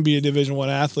can be a Division I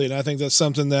athlete. And I think that's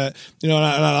something that and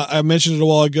I mentioned it a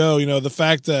while ago. The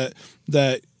fact that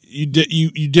you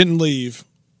didn't leave,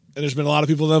 and there's been a lot of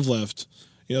people that have left.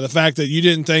 The fact that you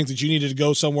didn't think that you needed to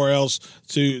go somewhere else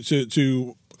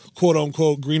to quote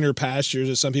unquote greener pastures,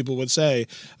 as some people would say,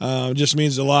 just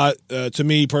means a lot to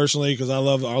me personally, because I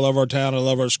love our town, I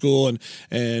love our school,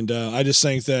 and I just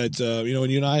think that when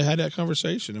you and I had that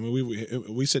conversation, I mean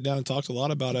we sit down and talked a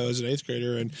lot about it as an 8th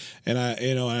grader, and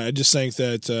I just think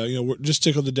that we're just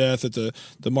tickled to death at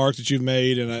the mark that you've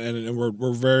made, and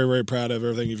we're very, very proud of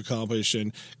everything you've accomplished,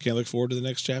 and can't look forward to the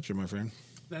next chapter, my friend.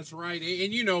 That's right.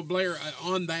 And Blair,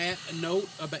 on that note,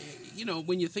 about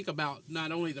when you think about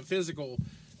not only the physical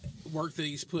work that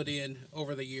he's put in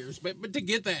over the years, but to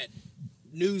get that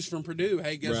news from Purdue,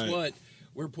 hey, guess what?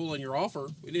 We're pulling your offer.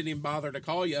 We didn't even bother to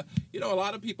call you. A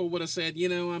lot of people would have said,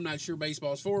 I'm not sure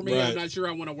baseball's for me. Right. I'm not sure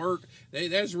I want to work.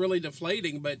 That's really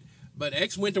deflating. But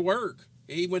X went to work.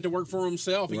 He went to work for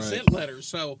himself. He sent letters.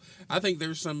 So I think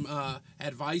there's some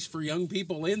advice for young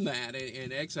people in that.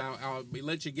 And X, I'll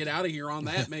let you get out of here on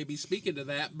that, maybe speaking to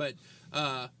that. But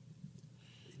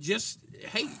just,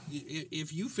 hey,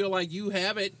 if you feel like you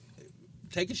have it,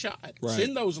 take a shot. Right.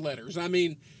 Send those letters. I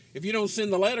mean, if you don't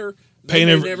send the letter, they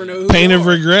never know who pain of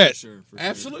regret. For sure.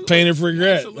 Absolutely. Pain of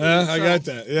regret. Absolutely. I got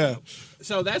that. Yeah.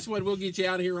 So that's what we'll get you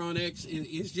out of here on, X.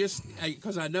 Is just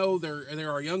because I know there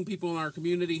are young people in our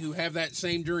community who have that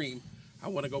same dream. I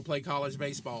want to go play college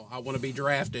baseball. I want to be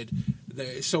drafted.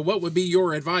 So what would be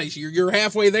your advice? You're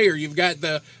halfway there. You've got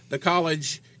the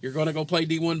college. You're going to go play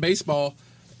D1 baseball.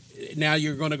 Now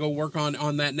you're going to go work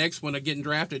on that next one of getting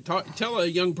drafted. Tell a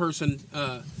young person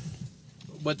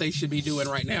what they should be doing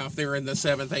right now if they're in the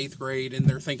 7th, 8th grade and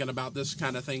they're thinking about this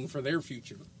kind of thing for their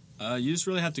future. You just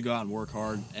really have to go out and work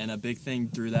hard, and a big thing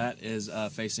through that is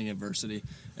facing adversity.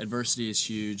 Adversity is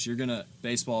huge.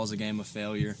 Baseball is a game of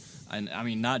failure. And I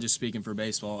mean, not just speaking for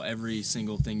baseball, every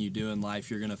single thing you do in life,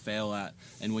 you're going to fail at.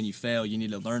 And when you fail, you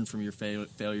need to learn from your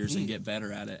failures and get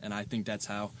better at it. And I think that's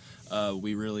how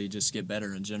we really just get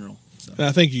better in general. So. And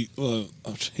I think he's wanting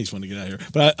to get out of here.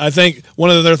 But I think one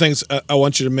of the other things I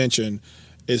want you to mention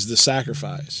is the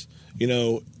sacrifice.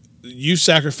 you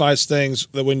sacrifice things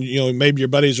that when maybe your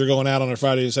buddies are going out on a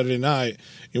Friday and Saturday night,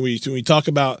 and we talk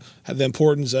about the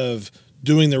importance of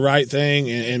doing the right thing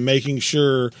and making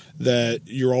sure that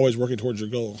you're always working towards your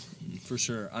goal. For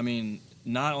sure. I mean,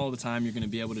 not all the time you're going to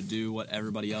be able to do what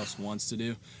everybody else wants to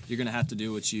do. You're going to have to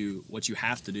do what you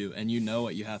have to do, and you know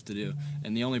what you have to do.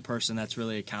 And the only person that's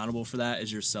really accountable for that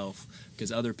is yourself,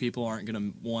 because other people aren't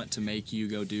going to want to make you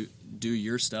go do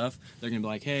your stuff. They're going to be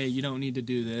like, hey, you don't need to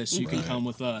do this. You can come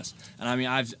with us. And I mean,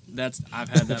 I've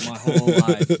had that my whole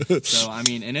life. So I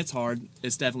mean, and it's hard.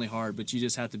 It's definitely hard, but you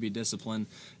just have to be disciplined,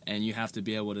 and you have to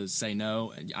be able to say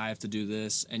no. And I have to do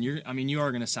this, and you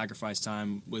are going to sacrifice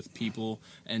time with people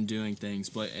and doing things,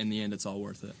 but in the end, it's all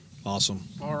worth it. Awesome.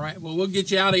 All right. Well, we'll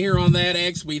get you out of here on that,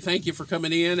 X. We thank you for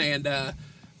coming in, and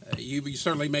you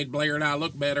certainly made Blair and I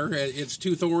look better. It's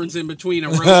two thorns in between a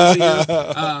rose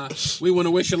here. We want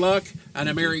to wish you luck and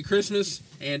a Merry Christmas,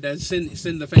 and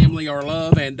send the family our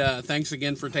love. And thanks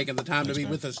again for taking the time to be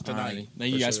with us tonight. Alrighty.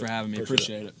 Thank you guys for having me.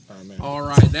 Appreciate it. All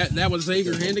right. That was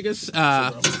Xavier Hendigas.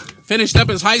 Finished up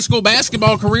his high school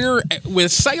basketball career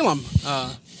with Salem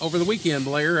over the weekend,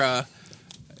 Blair.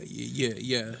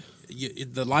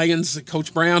 The Lions,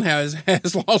 Coach Brown has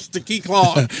lost to Key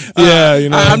Clark.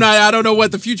 I don't know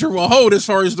what the future will hold as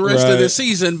far as the rest of this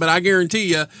season, but I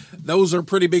guarantee you those are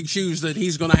pretty big shoes that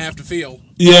he's going to have to fill.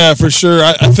 Yeah, for sure.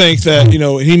 I think that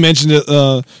he mentioned it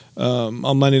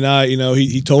on Monday night.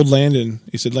 He told Landon.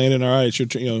 He said, Landon, all right,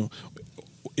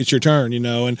 it's your turn,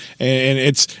 and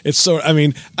it's sort. I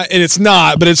mean, and it's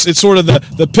not, but it's sort of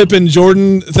the Pippen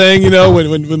Jordan thing,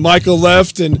 when Michael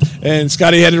left and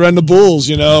Scotty had to run the Bulls,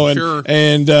 and sure.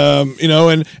 and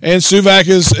Suvac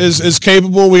is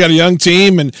capable. We got a young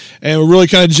team, and we're really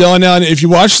kind of gelling now. And if you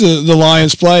watch the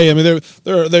Lions play, I mean,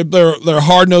 they're a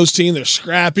hard nosed team. They're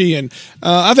scrappy, and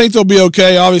I think they'll be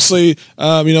okay. Obviously,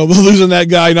 losing that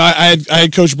guy. I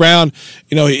had Coach Brown.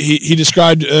 He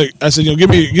described. I said, give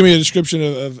me a description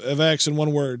of X in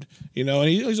one word, and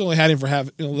he's only had him for a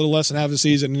little less than half the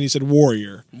season, and he said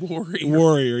warrior,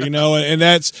 and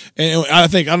that's, and I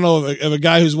don't know if a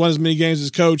guy who's won as many games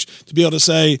as coach to be able to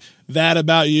say that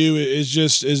about you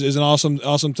is an awesome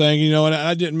thing, and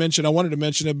I wanted to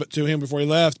mention it to him before he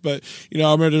left, but I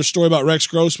remember there's a story about Rex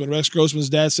Grossman. Rex Grossman's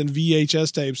dad sent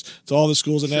VHS tapes to all the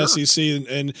schools in the SEC,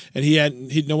 and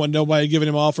nobody had given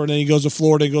him an offer, and then he goes to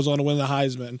Florida and goes on to win the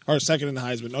Heisman, or second in the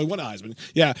Heisman. No, he won the Heisman.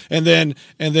 Yeah, and then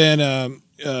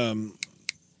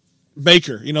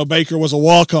Baker, Baker was a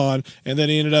walk-on, and then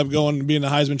he ended up going and being the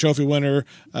Heisman Trophy winner,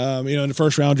 in the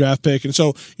first round draft pick, and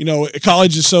so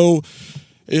college is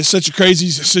it's such a crazy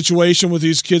situation with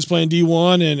these kids playing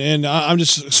D1, and I'm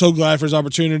just so glad for his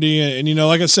opportunity. And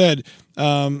like I said,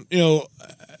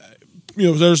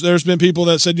 there's been people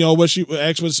that said, wish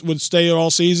X would stay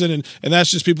all season, and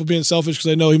that's just people being selfish because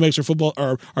they know he makes our football,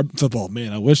 our football.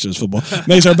 Man, I wish it was football.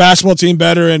 Makes our basketball team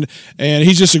better, and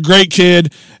he's just a great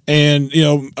kid. And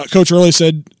Coach Early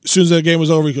said as soon as that game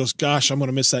was over, he goes, "Gosh, I'm going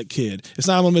to miss that kid. It's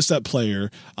not I'm going to miss that player.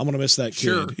 I'm going to miss that kid."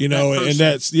 Sure, and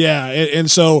that's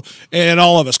and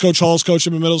all of us. Coach Hall's coached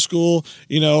him in middle school,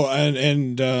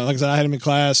 and like I said, I had him in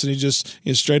class, and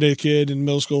he's straight A kid in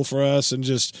middle school for us, and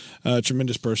just a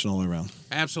tremendous person all the way around.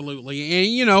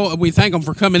 Absolutely. And, we thank him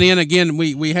for coming in. Again,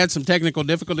 we had some technical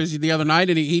difficulties the other night,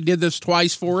 and he did this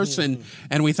twice for us, and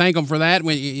we thank him for that.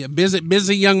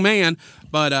 Busy young man,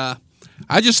 but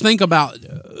I just think about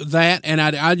that, and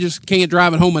I just can't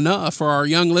drive it home enough for our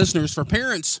young listeners, for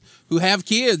parents who have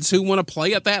kids who want to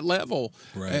play at that level.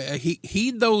 Right.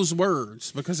 Heed those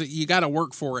words, because you got to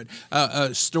work for it.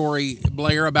 A story,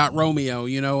 Blair, about Romeo.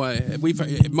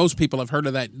 Most people have heard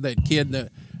of that kid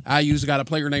that IU's got a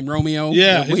player named Romeo.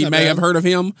 Yeah, we may have heard of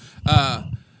him.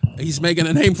 He's making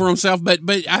a name for himself, but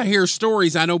I hear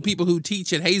stories. I know people who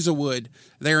teach at Hazelwood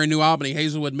there in New Albany,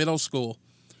 Hazelwood Middle School.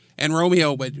 And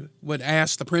Romeo would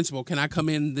ask the principal, "Can I come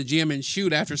in the gym and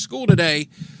shoot after school today?"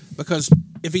 Because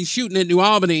if he's shooting at New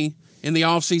Albany in the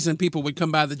off season, people would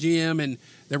come by the gym, and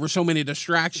there were so many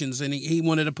distractions. And he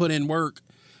wanted to put in work,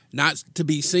 not to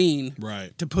be seen,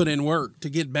 right? To put in work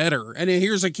to get better. And then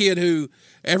here's a kid who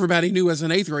everybody knew as an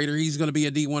eighth grader he's going to be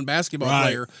a D1 basketball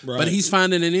player, but he's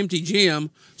finding an empty gym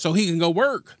so he can go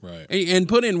work, and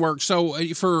put in work. So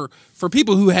for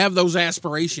people who have those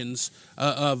aspirations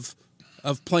of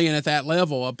playing at that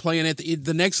level, of playing at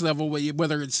the next level,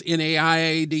 whether it's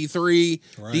NAIA, D3,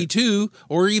 D2,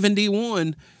 or even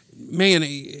D1, man,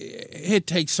 it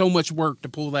takes so much work to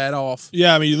pull that off.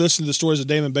 Yeah, I mean, you listen to the stories of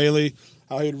Damon Bailey,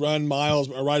 how he'd run miles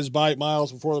or ride his bike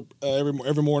miles before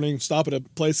every morning, stop at a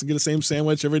place and get the same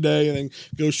sandwich every day, and then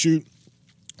go shoot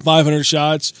 500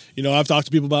 shots. I've talked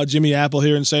to people about Jimmy Apple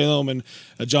here in Salem, and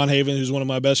John Haven, who's one of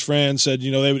my best friends, said,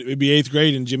 it'd be 8th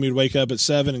grade, and Jimmy would wake up at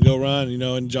 7 and go run,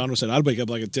 and John would said, I'd wake up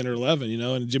like at 10 or 11,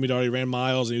 and Jimmy'd already ran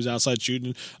miles, and he was outside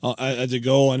shooting at the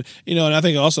goal. And, and I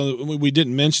think also we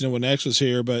didn't mention it when X was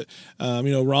here, but,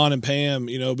 Ron and Pam,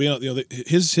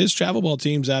 his travel ball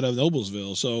team's out of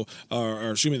Noblesville, so,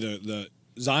 or excuse me, the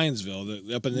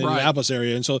Zionsville, up in the Indianapolis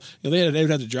area, and so they would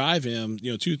have to drive him,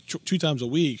 two times a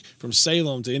week from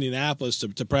Salem to Indianapolis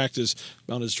to practice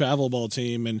on his travel ball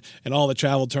team, and all the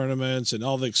travel tournaments and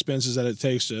all the expenses that it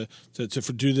takes to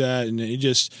do that, and he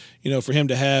just for him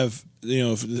to have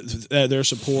their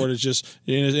support is just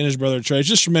and his brother Trey. It's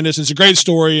just tremendous. It's a great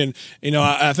story, and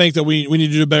I think that we need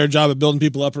to do a better job of building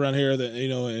people up around here. That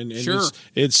and sure.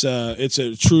 it's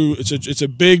a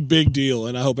big deal,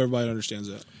 and I hope everybody understands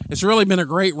that. It's really been a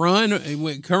great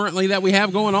run currently that we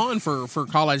have going on for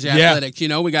college athletics.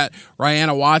 We got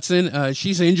Rihanna Watson.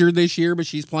 She's injured this year, but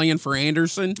she's playing for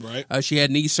Anderson. Right. She had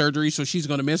knee surgery, so she's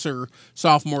going to miss her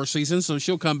sophomore season. So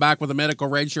she'll come back with a medical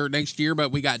red shirt next year.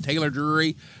 But we got Taylor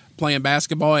Drury playing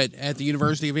basketball at the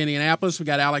University of Indianapolis. We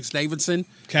got Alex Davidson,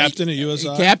 captain at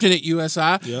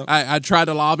USI. Yep. I tried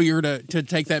to lobby her to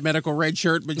take that medical red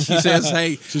shirt, but she says,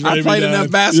 "Hey, I done. played enough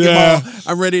basketball. Yeah.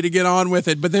 I'm ready to get on with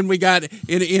it." But then we got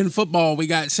in football, we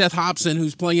got Seth Hobson,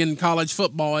 who's playing college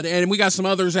football, and we got some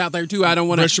others out there too. I don't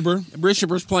want to.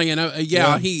 Brishaber's playing. He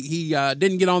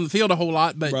didn't get on the field a whole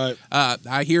lot, but right.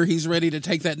 I hear he's ready to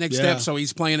take that next step. So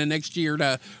he's playing next year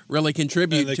to really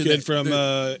contribute. And to kid from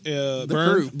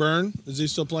Byrne. Is he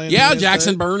still playing? Yeah,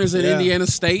 Jackson Byrne is at Indiana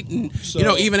State, and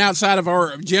so, even outside of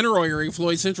our general area,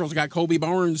 Floyd Central's got Kobe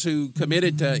Barnes, who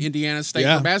committed to Indiana State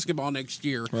for basketball next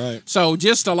year. Right. So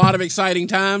just a lot of exciting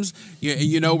times.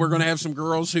 We're going to have some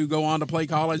girls who go on to play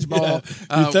college ball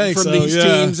from these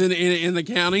teams in the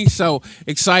county. So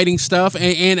exciting stuff,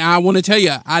 and I want to tell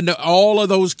you, I know all of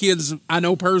those kids. I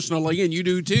know personally, and you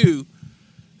do too.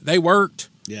 They worked.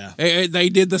 Yeah. They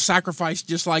did the sacrifice,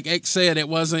 just like X said. It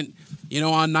wasn't.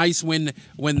 On nights when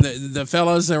the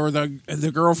fellas or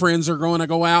the girlfriends are going to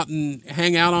go out and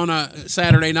hang out on a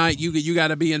Saturday night, you got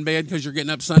to be in bed because you're getting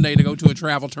up Sunday to go to a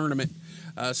travel tournament.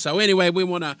 So anyway, we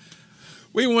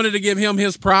wanted to give him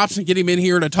his props and get him in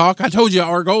here to talk. I told you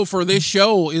our goal for this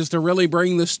show is to really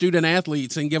bring the student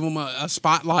athletes and give them a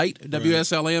spotlight. Right.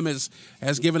 WSLM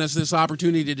has given us this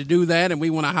opportunity to do that, and we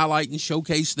want to highlight and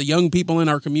showcase the young people in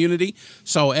our community.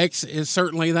 So X is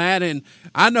certainly that, and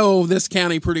I know this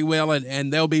county pretty well,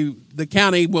 and the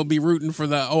county will be rooting for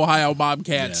the Ohio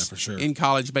Bobcats for sure. in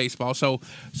college baseball. So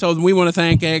we want to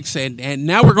thank X, and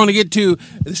now we're going to get to.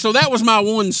 So that was my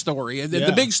one story.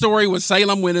 The big story was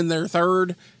Salem winning their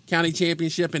third county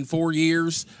championship in 4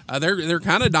 years. They're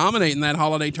kind of dominating that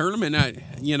holiday tournament, and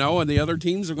the other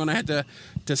teams are going to have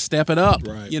to step it up,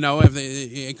 right.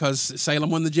 because Salem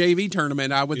won the JV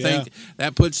tournament. I would think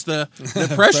that puts the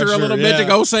pressure a little bit to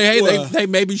go say, hey, they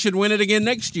maybe should win it again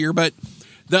next year. But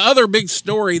the other big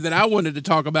story that I wanted to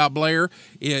talk about, Blair,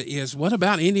 is what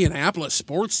about Indianapolis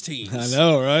sports teams? I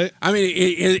know, right? I mean,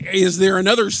 is there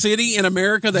another city in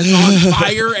America that's on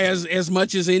fire as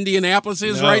much as Indianapolis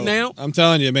is right now? I'm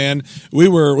telling you, man. We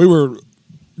were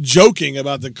joking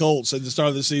about the Colts at the start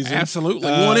of the season. Absolutely.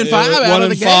 1-5 out of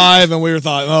the gate. 1-5, and we were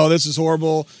thought, oh, this is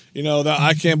horrible.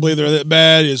 I can't believe they're that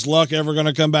bad. Is luck ever going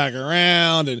to come back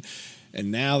around? And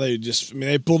now they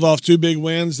pulled off two big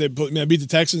wins. They beat the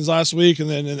Texans last week,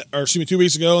 2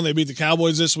 weeks ago, and they beat the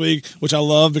Cowboys this week, which I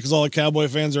love because all the Cowboy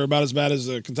fans are about as bad as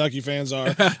the Kentucky fans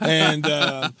are. And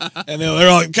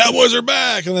they're like, Cowboys are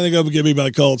back, and then they go get beat by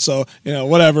the Colts. So,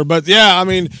 whatever. But,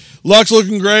 Luck's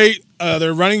looking great.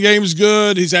 Their running game's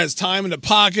good. He's had his time in the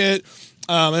pocket.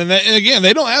 And again,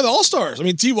 they don't have the All-Stars. I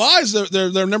mean, T.Y. is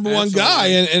their number one guy,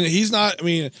 and he's not – I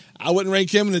mean, I wouldn't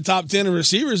rank him in the top 10 of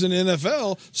receivers in the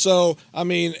NFL. So, I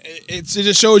mean, it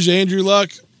just shows you Andrew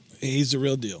Luck, he's the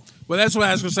real deal. Well, that's what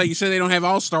I was going to say. You said they don't have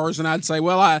All-Stars, and I'd say,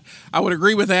 well, I would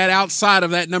agree with that outside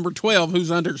of that number 12 who's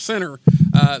under center.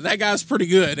 That guy's pretty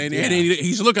good, and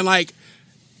he's looking like –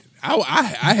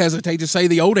 I hesitate to say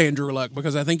the old Andrew Luck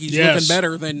because I think he's looking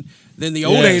better than the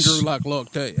old Andrew Luck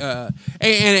looked.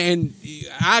 And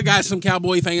I got some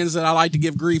Cowboy fans that I like to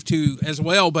give grief to as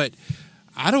well, but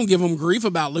I don't give them grief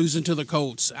about losing to the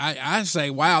Colts. I say,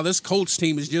 wow, this Colts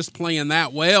team is just playing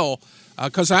that well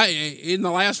because in the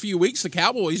last few weeks the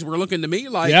Cowboys were looking to me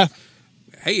like,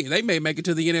 hey, they may make it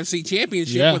to the NFC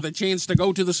Championship with a chance to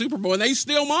go to the Super Bowl, and they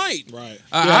still might. Right.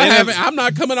 I'm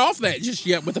not coming off that just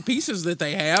yet with the pieces that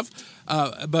they have.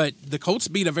 But the Colts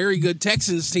beat a very good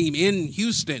Texans team in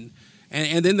Houston,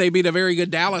 and then they beat a very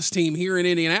good Dallas team here in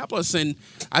Indianapolis. And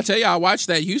I tell you, I watched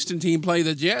that Houston team play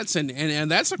the Jets, and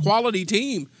that's a quality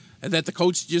team. that the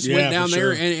coach just Yeah, went down for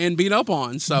there sure. and beat up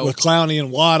on. So With Clowney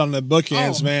and Watt on the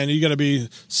bookends, Oh. man, you got to be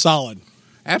solid.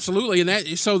 absolutely, and that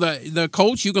so the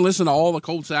Colts. You can listen to all the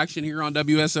Colts action here on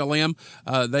WSLM.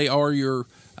 They are your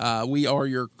we are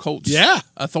your Colts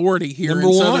authority here Number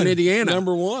in one. Southern Indiana.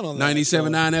 Number one on that.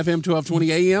 97.9 FM,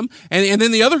 1220 AM. And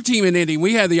then the other team in Indy,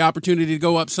 we had the opportunity to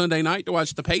go up Sunday night to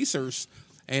watch the Pacers.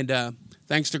 And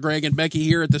thanks to Greg and Becky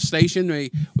here at the station,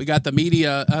 we got the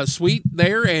media suite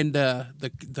there, and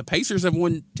the Pacers have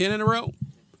won 10 in a row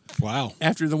Wow.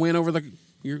 after the win over the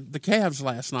Cavs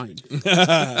last night.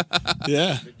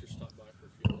 Yeah.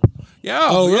 Yeah.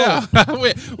 Oh, yeah.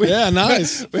 Yeah,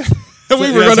 nice. We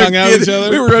You were guys going hung out with each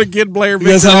other? to get Blair.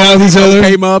 guys Victor hung out with each other?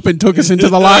 Came up and took us into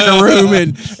the locker room,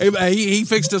 and he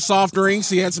fixed us soft drinks.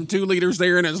 He had some 2 liters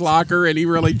there in his locker, and he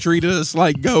really treated us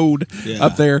like gold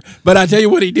up there. But I tell you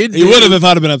what, he did. He would have if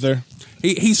I'd have been up there.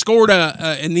 He scored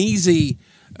an easy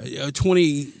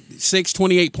 26,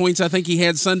 28 points. I think he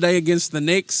had Sunday against the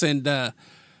Knicks, and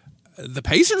the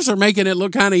Pacers are making it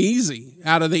look kind of easy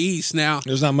out of the East now.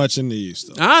 There's not much in the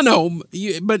East, though. I know,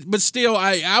 but still,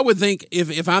 I would think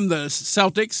if I'm the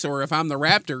Celtics or if I'm the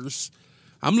Raptors,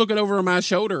 I'm looking over my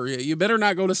shoulder. You better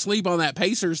not go to sleep on that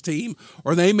Pacers team,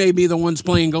 or they may be the ones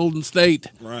playing Golden State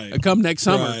come next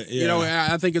summer. Right, yeah. You know,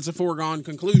 I think it's a foregone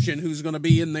conclusion who's going to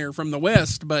be in there from the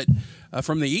West, but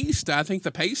from the East, I think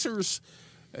the Pacers,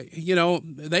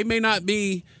 they may not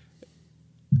be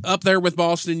up there with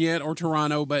Boston yet or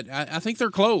Toronto, but I think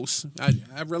they're close.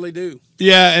 I really do.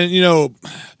 Yeah, and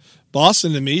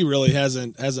Boston to me really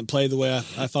hasn't played the way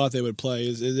I thought they would play.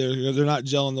 They're not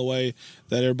gelling the way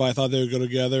that everybody thought they would go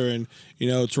together. And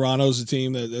Toronto's a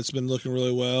team that's been looking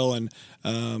really well. And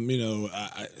with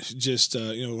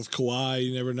Kawhi,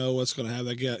 you never know what's going to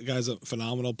happen. That guy's a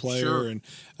phenomenal player, Sure. and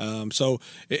so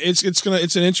it's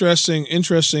an interesting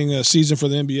season for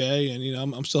the NBA. And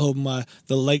I'm still hoping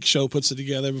the Lake Show puts it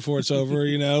together before it's over.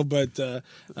 But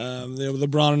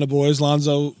LeBron and the boys,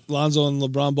 Lonzo and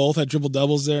LeBron both had triple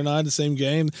doubles there tonight. The same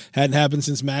game hadn't happened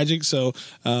since Magic. So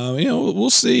we'll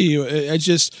see.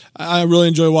 I really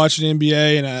enjoy watching the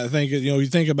NBA, and I think you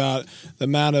think about the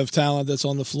amount of talent that's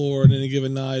on the floor at any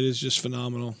given night is just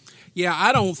phenomenal. Yeah,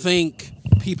 I don't think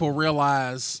people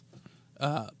realize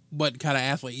what kind of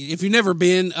athlete. If you've never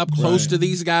been up close to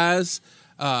these guys,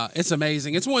 it's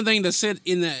amazing. It's one thing to sit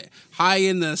high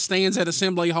in the stands at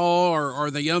Assembly Hall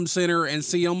or the Yum Center and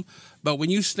see them, but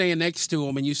when you stand next to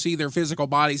them and you see their physical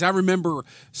bodies, I remember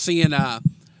seeing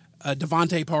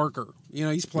Devontae Parker.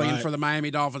 He's playing for the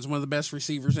Miami Dolphins, one of the best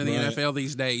receivers in the NFL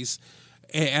these days.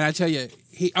 And I tell you,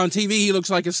 on TV, he looks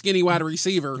like a skinny wide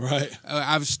receiver. Right.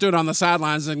 I've stood on the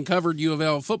sidelines and covered U of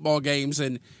L football games,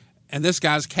 and this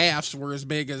guy's calves were as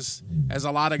big as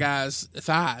a lot of guys'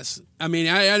 thighs. I mean,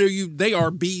 I know they are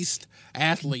beast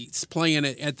athletes playing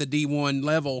at the D1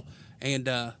 level, and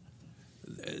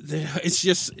it's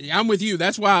just, I'm with you.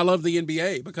 That's why I love the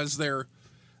NBA, because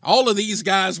all of these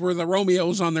guys were the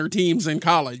Romeos on their teams in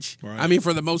college. Right. I mean,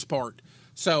 for the most part.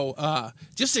 So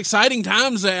just exciting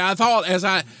times. I thought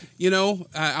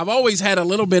I've always had a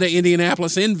little bit of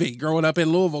Indianapolis envy growing up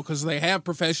in Louisville, because they have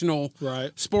professional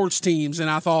sports teams,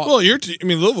 and I thought, well,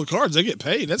 Louisville Cards, they get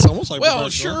paid. That's almost like professional.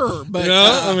 Sure, but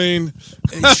sure,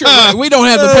 we don't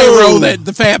have the payroll that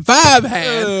the Fab Five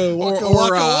had,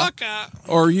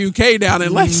 or UK down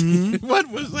in Lexington.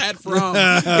 What was that from?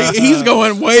 He's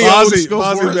going way old school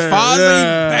for us.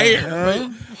 Fozzie Bear.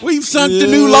 We've sunk to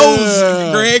new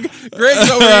lows, Greg.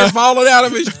 Greg's over here falling out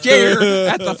of his chair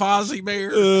at the Fozzie Bear.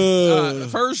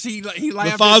 First, he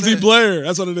laughed. The Fozzie Blair.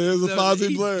 That's what it is. The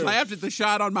Fozzie Blair. He laughed at the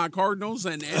shot on my Cardinals,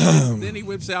 and then he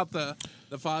whips out the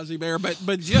Fozzie Bear. But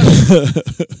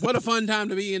just what a fun time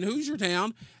to be in Hoosier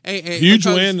Town. Huge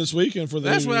win this weekend for the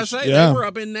That's Hoosiers. what I say. Yeah. They were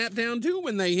up in Naptown too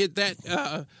when they hit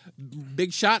that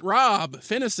big shot. Rob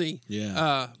Finney.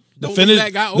 Yeah. Don't leave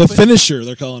that guy open. The finisher,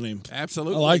 they're calling him.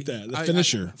 Absolutely. I like that. The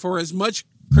finisher. For as much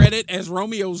credit as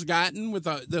Romeo's gotten with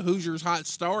the Hoosiers' hot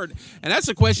start, and that's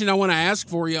a question I want to ask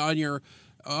for you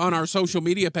on our social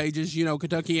media pages.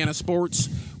 Kentuckiana Sports.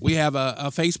 We have a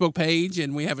Facebook page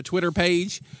and we have a Twitter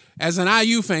page. As an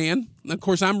IU fan, of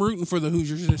course, I'm rooting for the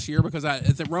Hoosiers this year because I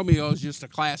think Romeo is just a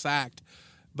class act.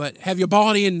 But have you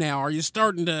bought in now? Are you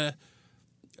starting to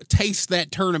taste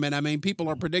that tournament? I mean, people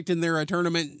are predicting they're a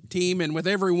tournament team, and with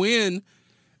every win,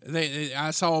 I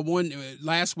saw one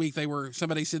last week.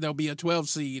 Somebody said they'll be a 12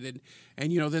 seed,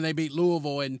 and then they beat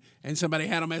Louisville, and somebody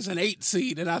had them as an 8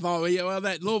 seed, and I thought, well,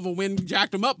 that Louisville win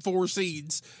jacked them up 4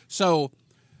 seeds. So,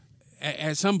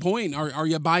 at some point, are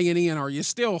you buying in? Are you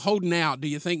still holding out? Do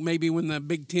you think maybe when the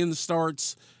Big Ten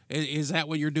starts Is that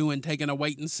what you're doing? Taking a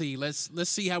wait and see. Let's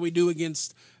see how we do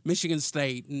against Michigan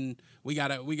State, and we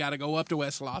gotta go up to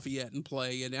West Lafayette and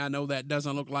play. And I know that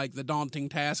doesn't look like the daunting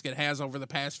task it has over the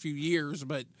past few years,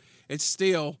 but it's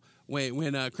still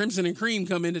when Crimson and Cream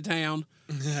come into town,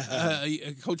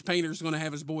 Coach Painter's going to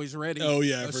have his boys ready. Oh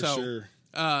yeah, for sure.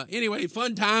 Anyway,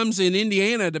 fun times in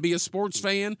Indiana to be a sports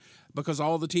fan because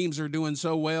all the teams are doing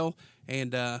so well,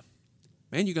 and man,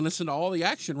 you can listen to all the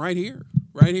action right here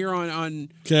on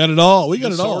got it all. We got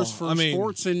the it all. source for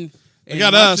sports and we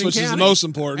got us, Washington which is the County. most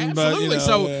important. Absolutely.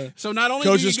 But So not only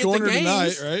Coach's do you get Corner the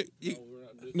games, tonight, right?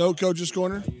 No Coach's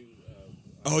Corner.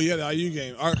 Oh yeah, the IU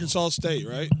game, Arkansas State,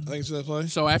 right? I think it's that play.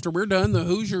 So after we're done, the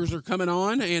Hoosiers are coming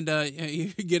on, and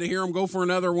you get to hear them go for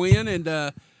another win,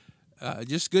 and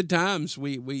just good times.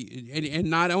 And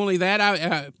not only that,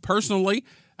 I personally,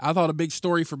 I thought a big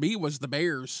story for me was the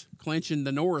Bears clinching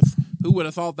the North. Who would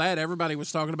have thought that? Everybody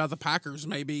was talking about the Packers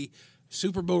maybe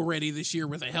Super Bowl ready this year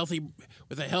with a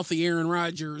healthy Aaron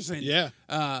Rodgers, and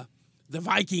the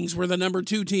Vikings were the number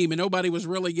 2 team, and nobody was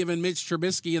really giving Mitch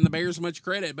Trubisky and the Bears much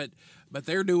credit, but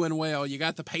they're doing well. You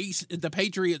got the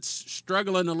Patriots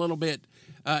struggling a little bit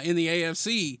in the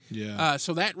AFC. Yeah.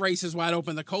 So that race is wide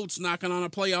open. The Colts knocking on a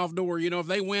playoff door. You know, if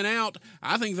they win out,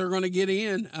 I think they're going to get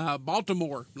in.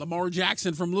 Baltimore, Lamar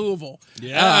Jackson from Louisville.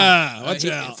 Yeah, watch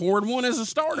out. 4-1 as a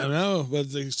starter. I know,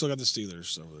 but they still got the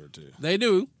Steelers over there too. They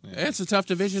do. Yeah. That's a tough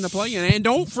division to play in. And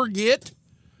don't forget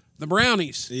the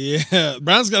Brownies. Yeah,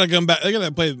 Browns got to come back. They got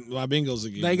to play my Bengals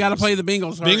again. They got to play the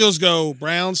Bengals. Bengals go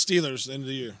Browns, Steelers end of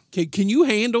the year. Can you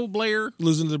handle Blair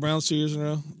losing to the Browns 2 years in a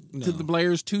row? No. To the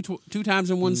Blairs two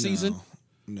times in one season?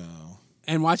 No.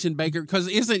 And watching Baker, because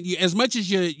as much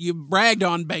as you bragged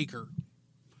on Baker,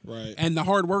 right, and the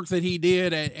hard work that he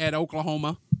did at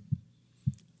Oklahoma,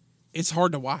 it's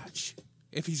hard to watch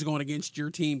if he's going against your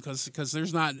team because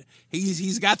there's not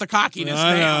he's got the cockiness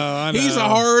now. I know. He's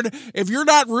if you're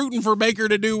not rooting for Baker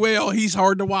to do well, he's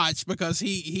hard to watch because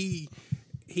he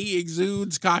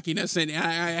exudes cockiness, and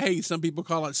hey, some people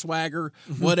call it swagger,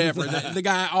 whatever. the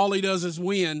guy, all he does is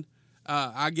win.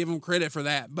 I give him credit for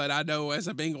that, but I know as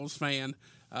a Bengals fan,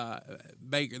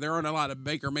 Baker, there aren't a lot of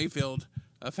Baker Mayfield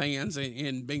fans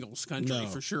in Bengals country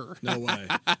for sure. No way.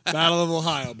 Battle of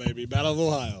Ohio, baby. Battle of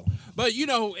Ohio. But, you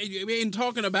know, in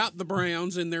talking about the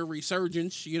Browns and their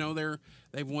resurgence, you know,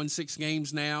 they've won 6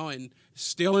 games now and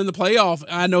still in the playoff.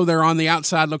 I know they're on the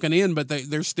outside looking in, but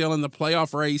they're still in the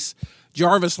playoff race.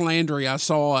 Jarvis Landry, I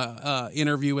saw an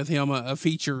interview with him, a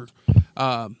feature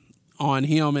on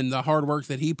him and the hard work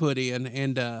that he put in.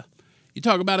 And you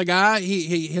talk about a guy,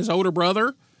 his older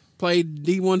brother played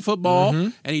D1 football,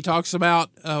 and he talks about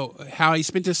how he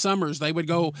spent his summers. They would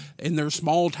go in their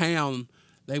small town.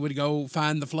 They would go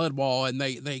find the flood wall, and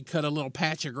they cut a little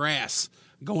patch of grass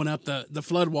going up the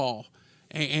flood wall.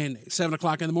 And 7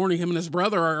 o'clock in the morning, him and his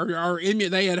brother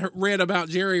they had read about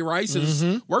Jerry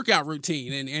Rice's workout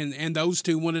routine, and those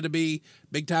two wanted to be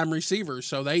big time receivers.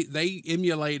 So they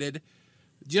emulated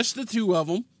just the two of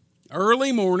them.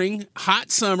 Early morning,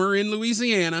 hot summer in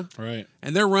Louisiana, right?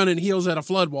 And they're running heels at a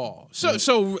flood wall.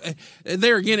 So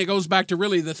there again, it goes back to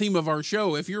really the theme of our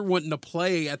show. If you're wanting to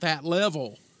play at that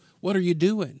level, what are you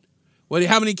doing?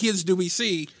 How many kids do we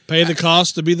see pay the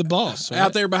cost to be the boss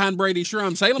out there behind Brady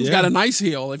Shrum? Salem's got a nice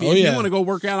hill. If you want to go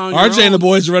work out on RJ your own, and the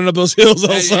boys are running up those hills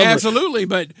all summer. Absolutely,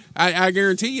 but I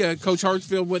guarantee you, Coach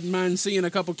Hartsfield wouldn't mind seeing a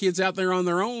couple kids out there on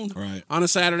their own on a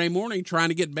Saturday morning, trying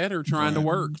to get better, trying to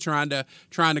work, trying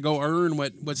to go earn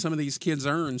what some of these kids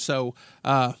earn. So,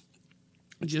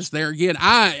 just there again,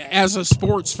 as a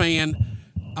sports fan,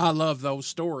 I love those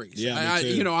stories. Yeah,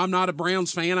 me too. I'm not a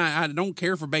Browns fan. I don't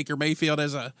care for Baker Mayfield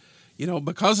as a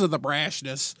because of the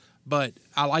brashness, but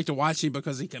I like to watch him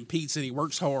because he competes and he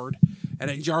works hard. And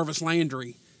then Jarvis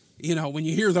Landry, when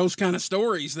you hear those kind of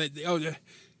stories that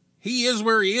he is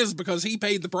where he is because he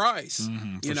paid the price.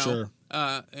 For sure.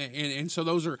 And so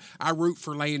those are, I root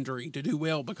for Landry to do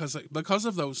well because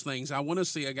of those things. I want to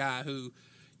see a guy who,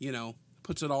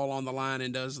 puts it all on the line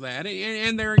and does that.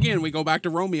 And there again, we go back to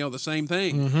Romeo, the same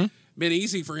thing. Been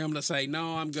easy for him to say,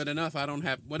 no, I'm good enough.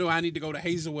 What do I need to go to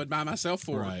Hazelwood by myself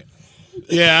for? Right.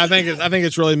 Yeah, I think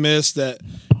it's really missed that,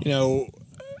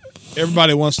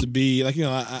 everybody wants to be like,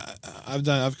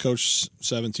 I've coached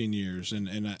 17 years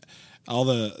and all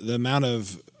the amount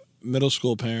of middle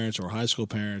school parents or high school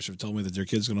parents have told me that their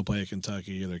kid's going to play at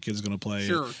Kentucky or their kid's going to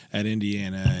play at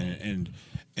Indiana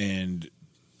and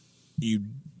you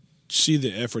see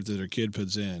the effort that their kid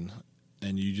puts in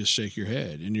and you just shake your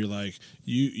head and you're like,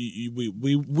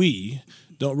 we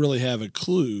don't really have a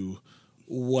clue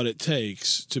what it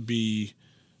takes to be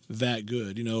that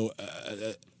good,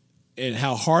 and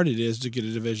how hard it is to get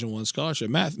a Division I scholarship.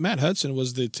 Matt Hudson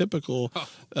was the typical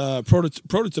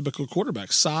prototypical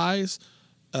quarterback. Size,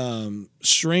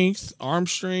 strength, arm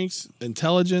strength,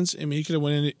 intelligence. I mean, he could have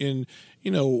went in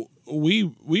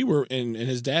we were, and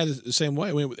his dad is the same way.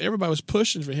 I mean, everybody was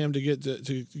pushing for him to get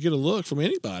a look from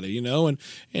anybody, and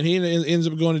he ends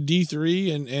up going to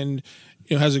D3 and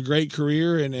has a great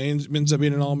career and ends up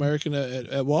being an All-American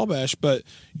at Wabash. But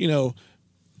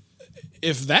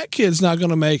if that kid's not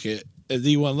going to make it at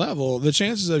D1 level, the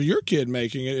chances of your kid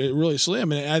making it really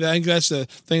slim. And I think that's the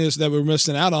thing that we're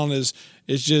missing out on is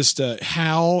just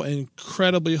how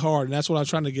incredibly hard, and that's what I'm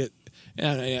trying to get.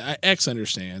 And X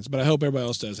understands, but I hope everybody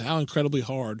else does, how incredibly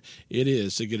hard it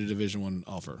is to get a Division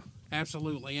I offer.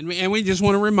 Absolutely. And we just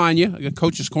want to remind you,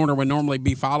 Coach's Corner would normally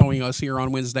be following us here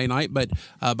on Wednesday night, but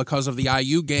because of the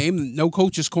IU game, no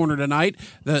Coach's Corner tonight.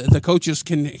 The coaches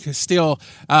can still,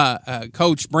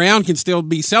 Coach Brown can still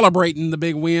be celebrating the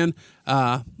big win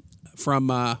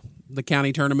from the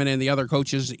county tournament, and the other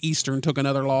coaches, Eastern took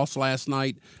another loss last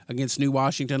night against New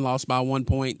Washington, lost by 1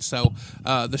 point. So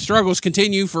the struggles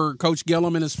continue for Coach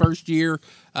Gillum in his first year,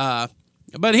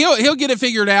 but he'll get it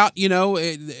figured out.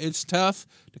 It's tough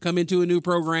to come into a new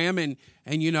program, and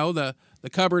the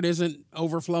cupboard isn't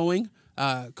overflowing.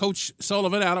 Coach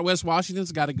Sullivan out at West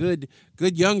Washington's got a good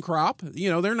young crop.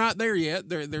 They're not there yet.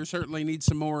 There certainly needs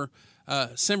some more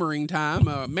simmering time,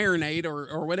 marinade,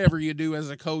 or whatever you do as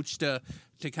a coach to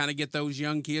kind of get those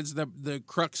young kids. The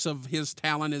crux of his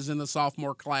talent is in the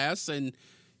sophomore class, and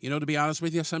to be honest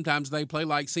with you, sometimes they play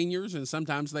like seniors and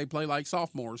sometimes they play like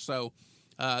sophomores. So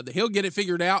he'll get it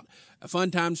figured out.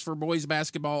 Fun times for boys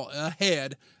basketball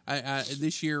ahead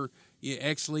this year.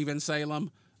 Leaving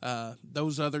Salem.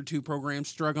 Those other two programs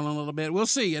struggling a little bit. We'll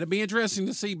see. It'll be interesting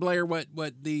to see, Blair, what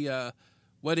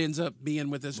ends up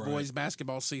being with this boys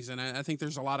basketball season. I think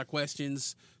there's a lot of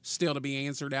questions still to be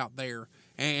answered out there.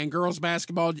 And girls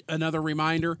basketball, another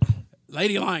reminder,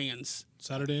 Lady Lions.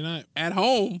 Saturday night. At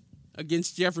home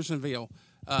against Jeffersonville.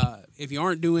 If you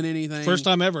aren't doing anything. First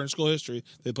time ever in school history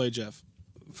they played Jeff.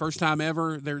 First time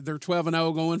ever. They're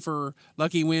 12-0 going for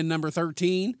lucky win number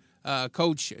 13.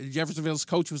 Jeffersonville's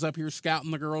coach was up here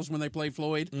scouting the girls when they played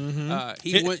Floyd.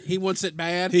 Mm-hmm. He wants it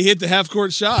bad. He hit the half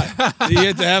court shot. He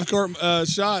hit the half court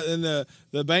shot and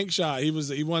the bank shot. He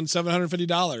won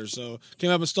 $750. So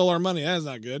came up and stole our money. That's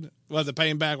not good. We'll have to pay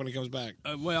him back when he comes back.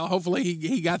 Well, hopefully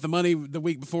he got the money the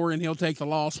week before and he'll take the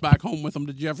loss back home with him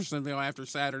to Jeffersonville after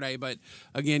Saturday. But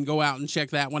again, go out and check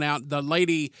that one out. The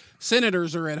Lady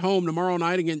Senators are at home tomorrow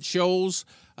night against Shoals.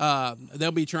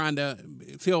 They'll be trying to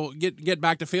get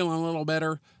back to feeling a little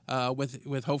better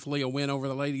with hopefully a win over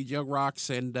the Lady Jug Rocks,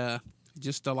 and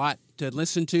just a lot to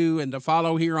listen to and to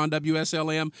follow here on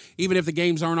WSLM. Even if the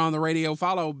games aren't on the radio,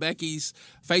 follow Becky's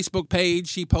Facebook page.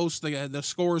 She posts the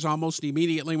scores almost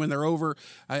immediately when they're over.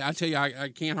 I tell you,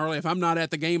 I can't hardly, if I'm not at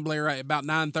the game, Blair, at about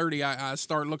 9:30, I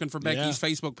start looking for Becky's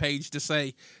Facebook page to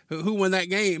say who won that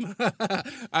game,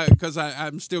 because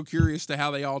I'm still curious to how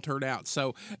they all turned out.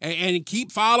 So, and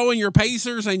keep following your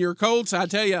Pacers and your Colts. I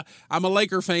tell you, I'm a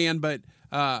Laker fan, but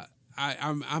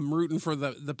I'm rooting for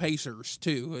the Pacers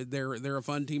too. They're a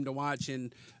fun team to watch,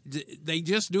 and they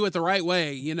just do it the right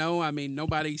way. I mean,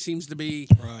 nobody seems to be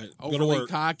overly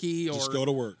cocky or just go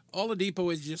to work.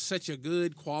 Oladipo is just such a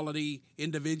good quality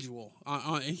individual.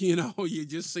 You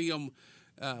just see him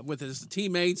with his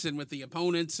teammates and with the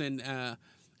opponents,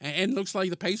 and looks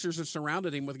like the Pacers have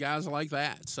surrounded him with guys like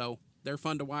that. So they're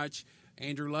fun to watch.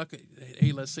 Andrew Luck.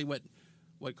 Hey, let's see what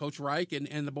Coach Reich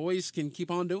and the boys can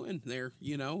keep on doing there.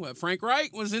 Frank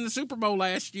Reich was in the Super Bowl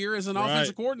last year as an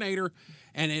offensive coordinator,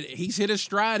 and he's hit his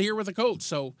stride here with the Colts.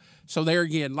 So there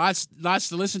again, lots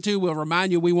to listen to. We'll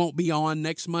remind you we won't be on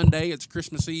next Monday. It's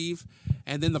Christmas Eve.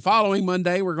 And then the following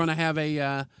Monday, we're going to have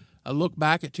a look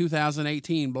back at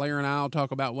 2018. Blair and I will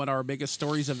talk about what our biggest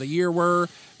stories of the year were,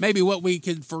 maybe what we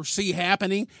could foresee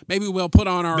happening. Maybe we'll put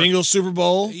on our Bengals Super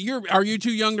Bowl. Are you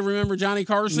too young to remember Johnny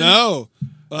Carson? No.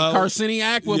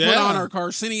 Carciniac. We'll put on our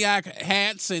Carciniac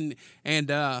hats and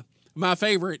my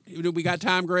favorite. We got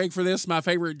time, Greg, for this. My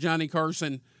favorite Johnny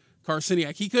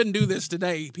Carciniac. He couldn't do this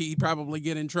today. He'd probably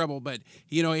get in trouble, but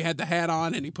he had the hat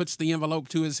on and he puts the envelope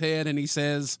to his head and he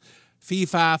says,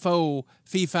 "Fee-fi-fo,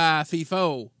 fee-fi,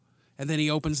 fee-fo." And then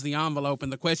he opens the envelope,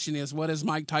 and the question is, what is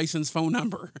Mike Tyson's phone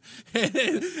number?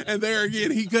 And there again,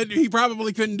 he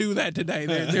probably couldn't do that today.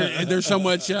 There's so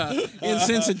much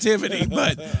insensitivity,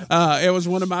 but it was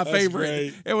one of my favorite.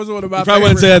 Great. It was one of my. You probably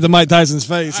wouldn't say that to Mike Tyson's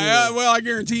face. I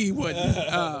guarantee he wouldn't.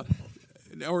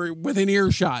 or within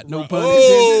earshot. No pun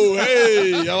Oh,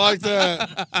 intended. hey, I like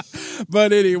that.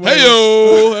 But anyway.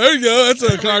 Hey-o, there you go. That's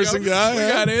a Carson guy. We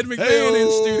got Ed McMahon Hey-o.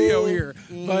 in studio here.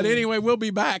 But anyway, we'll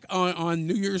be back on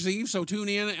New Year's Eve, so tune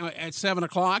in at 7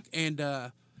 o'clock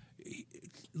and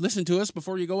listen to us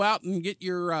before you go out and get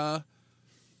your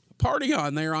party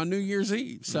on there on New Year's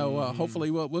Eve. So hopefully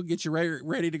we'll get you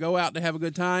ready to go out to have a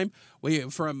good time. We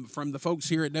from the folks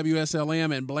here at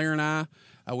WSLM and Blair and I,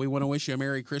 we want to wish you a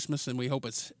Merry Christmas, and we hope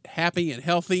it's happy and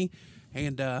healthy,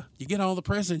 and you get all the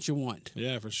presents you want.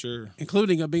 Yeah, for sure.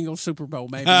 Including a bingo Super Bowl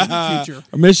maybe in the future.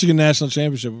 A Michigan National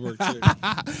Championship would work too.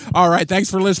 All right, thanks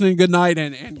for listening. Good night,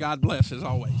 and God bless as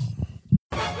always.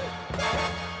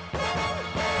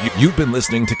 You've been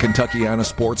listening to Kentuckiana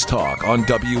Sports Talk on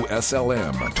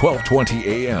WSLM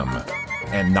 1220 AM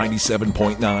and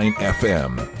 97.9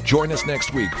 FM. Join us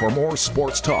next week for more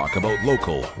sports talk about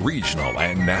local, regional,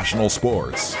 and national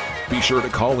sports. Be sure to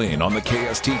call in on the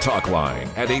KST Talk line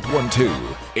at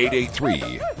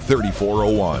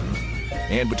 812-883-3401.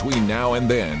 And between now and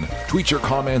then, tweet your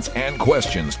comments and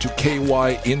questions to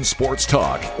KY in Sports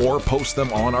Talk or post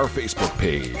them on our Facebook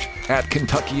page at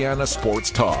Kentuckiana Sports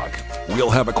Talk. We'll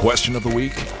have a question of the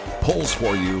week, polls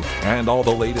for you, and all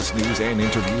the latest news and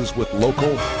interviews with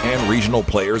local and regional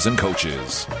players and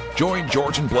coaches. Join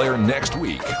George and Blair next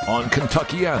week on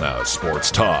Kentuckiana Sports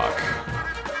Talk.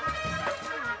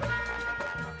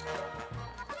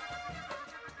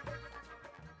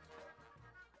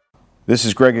 This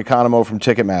is Greg Economo from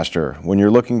Ticketmaster. When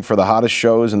you're looking for the hottest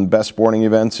shows and the best sporting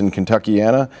events in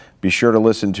Kentuckiana, be sure to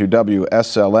listen to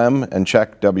WSLM and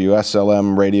check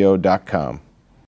WSLMradio.com.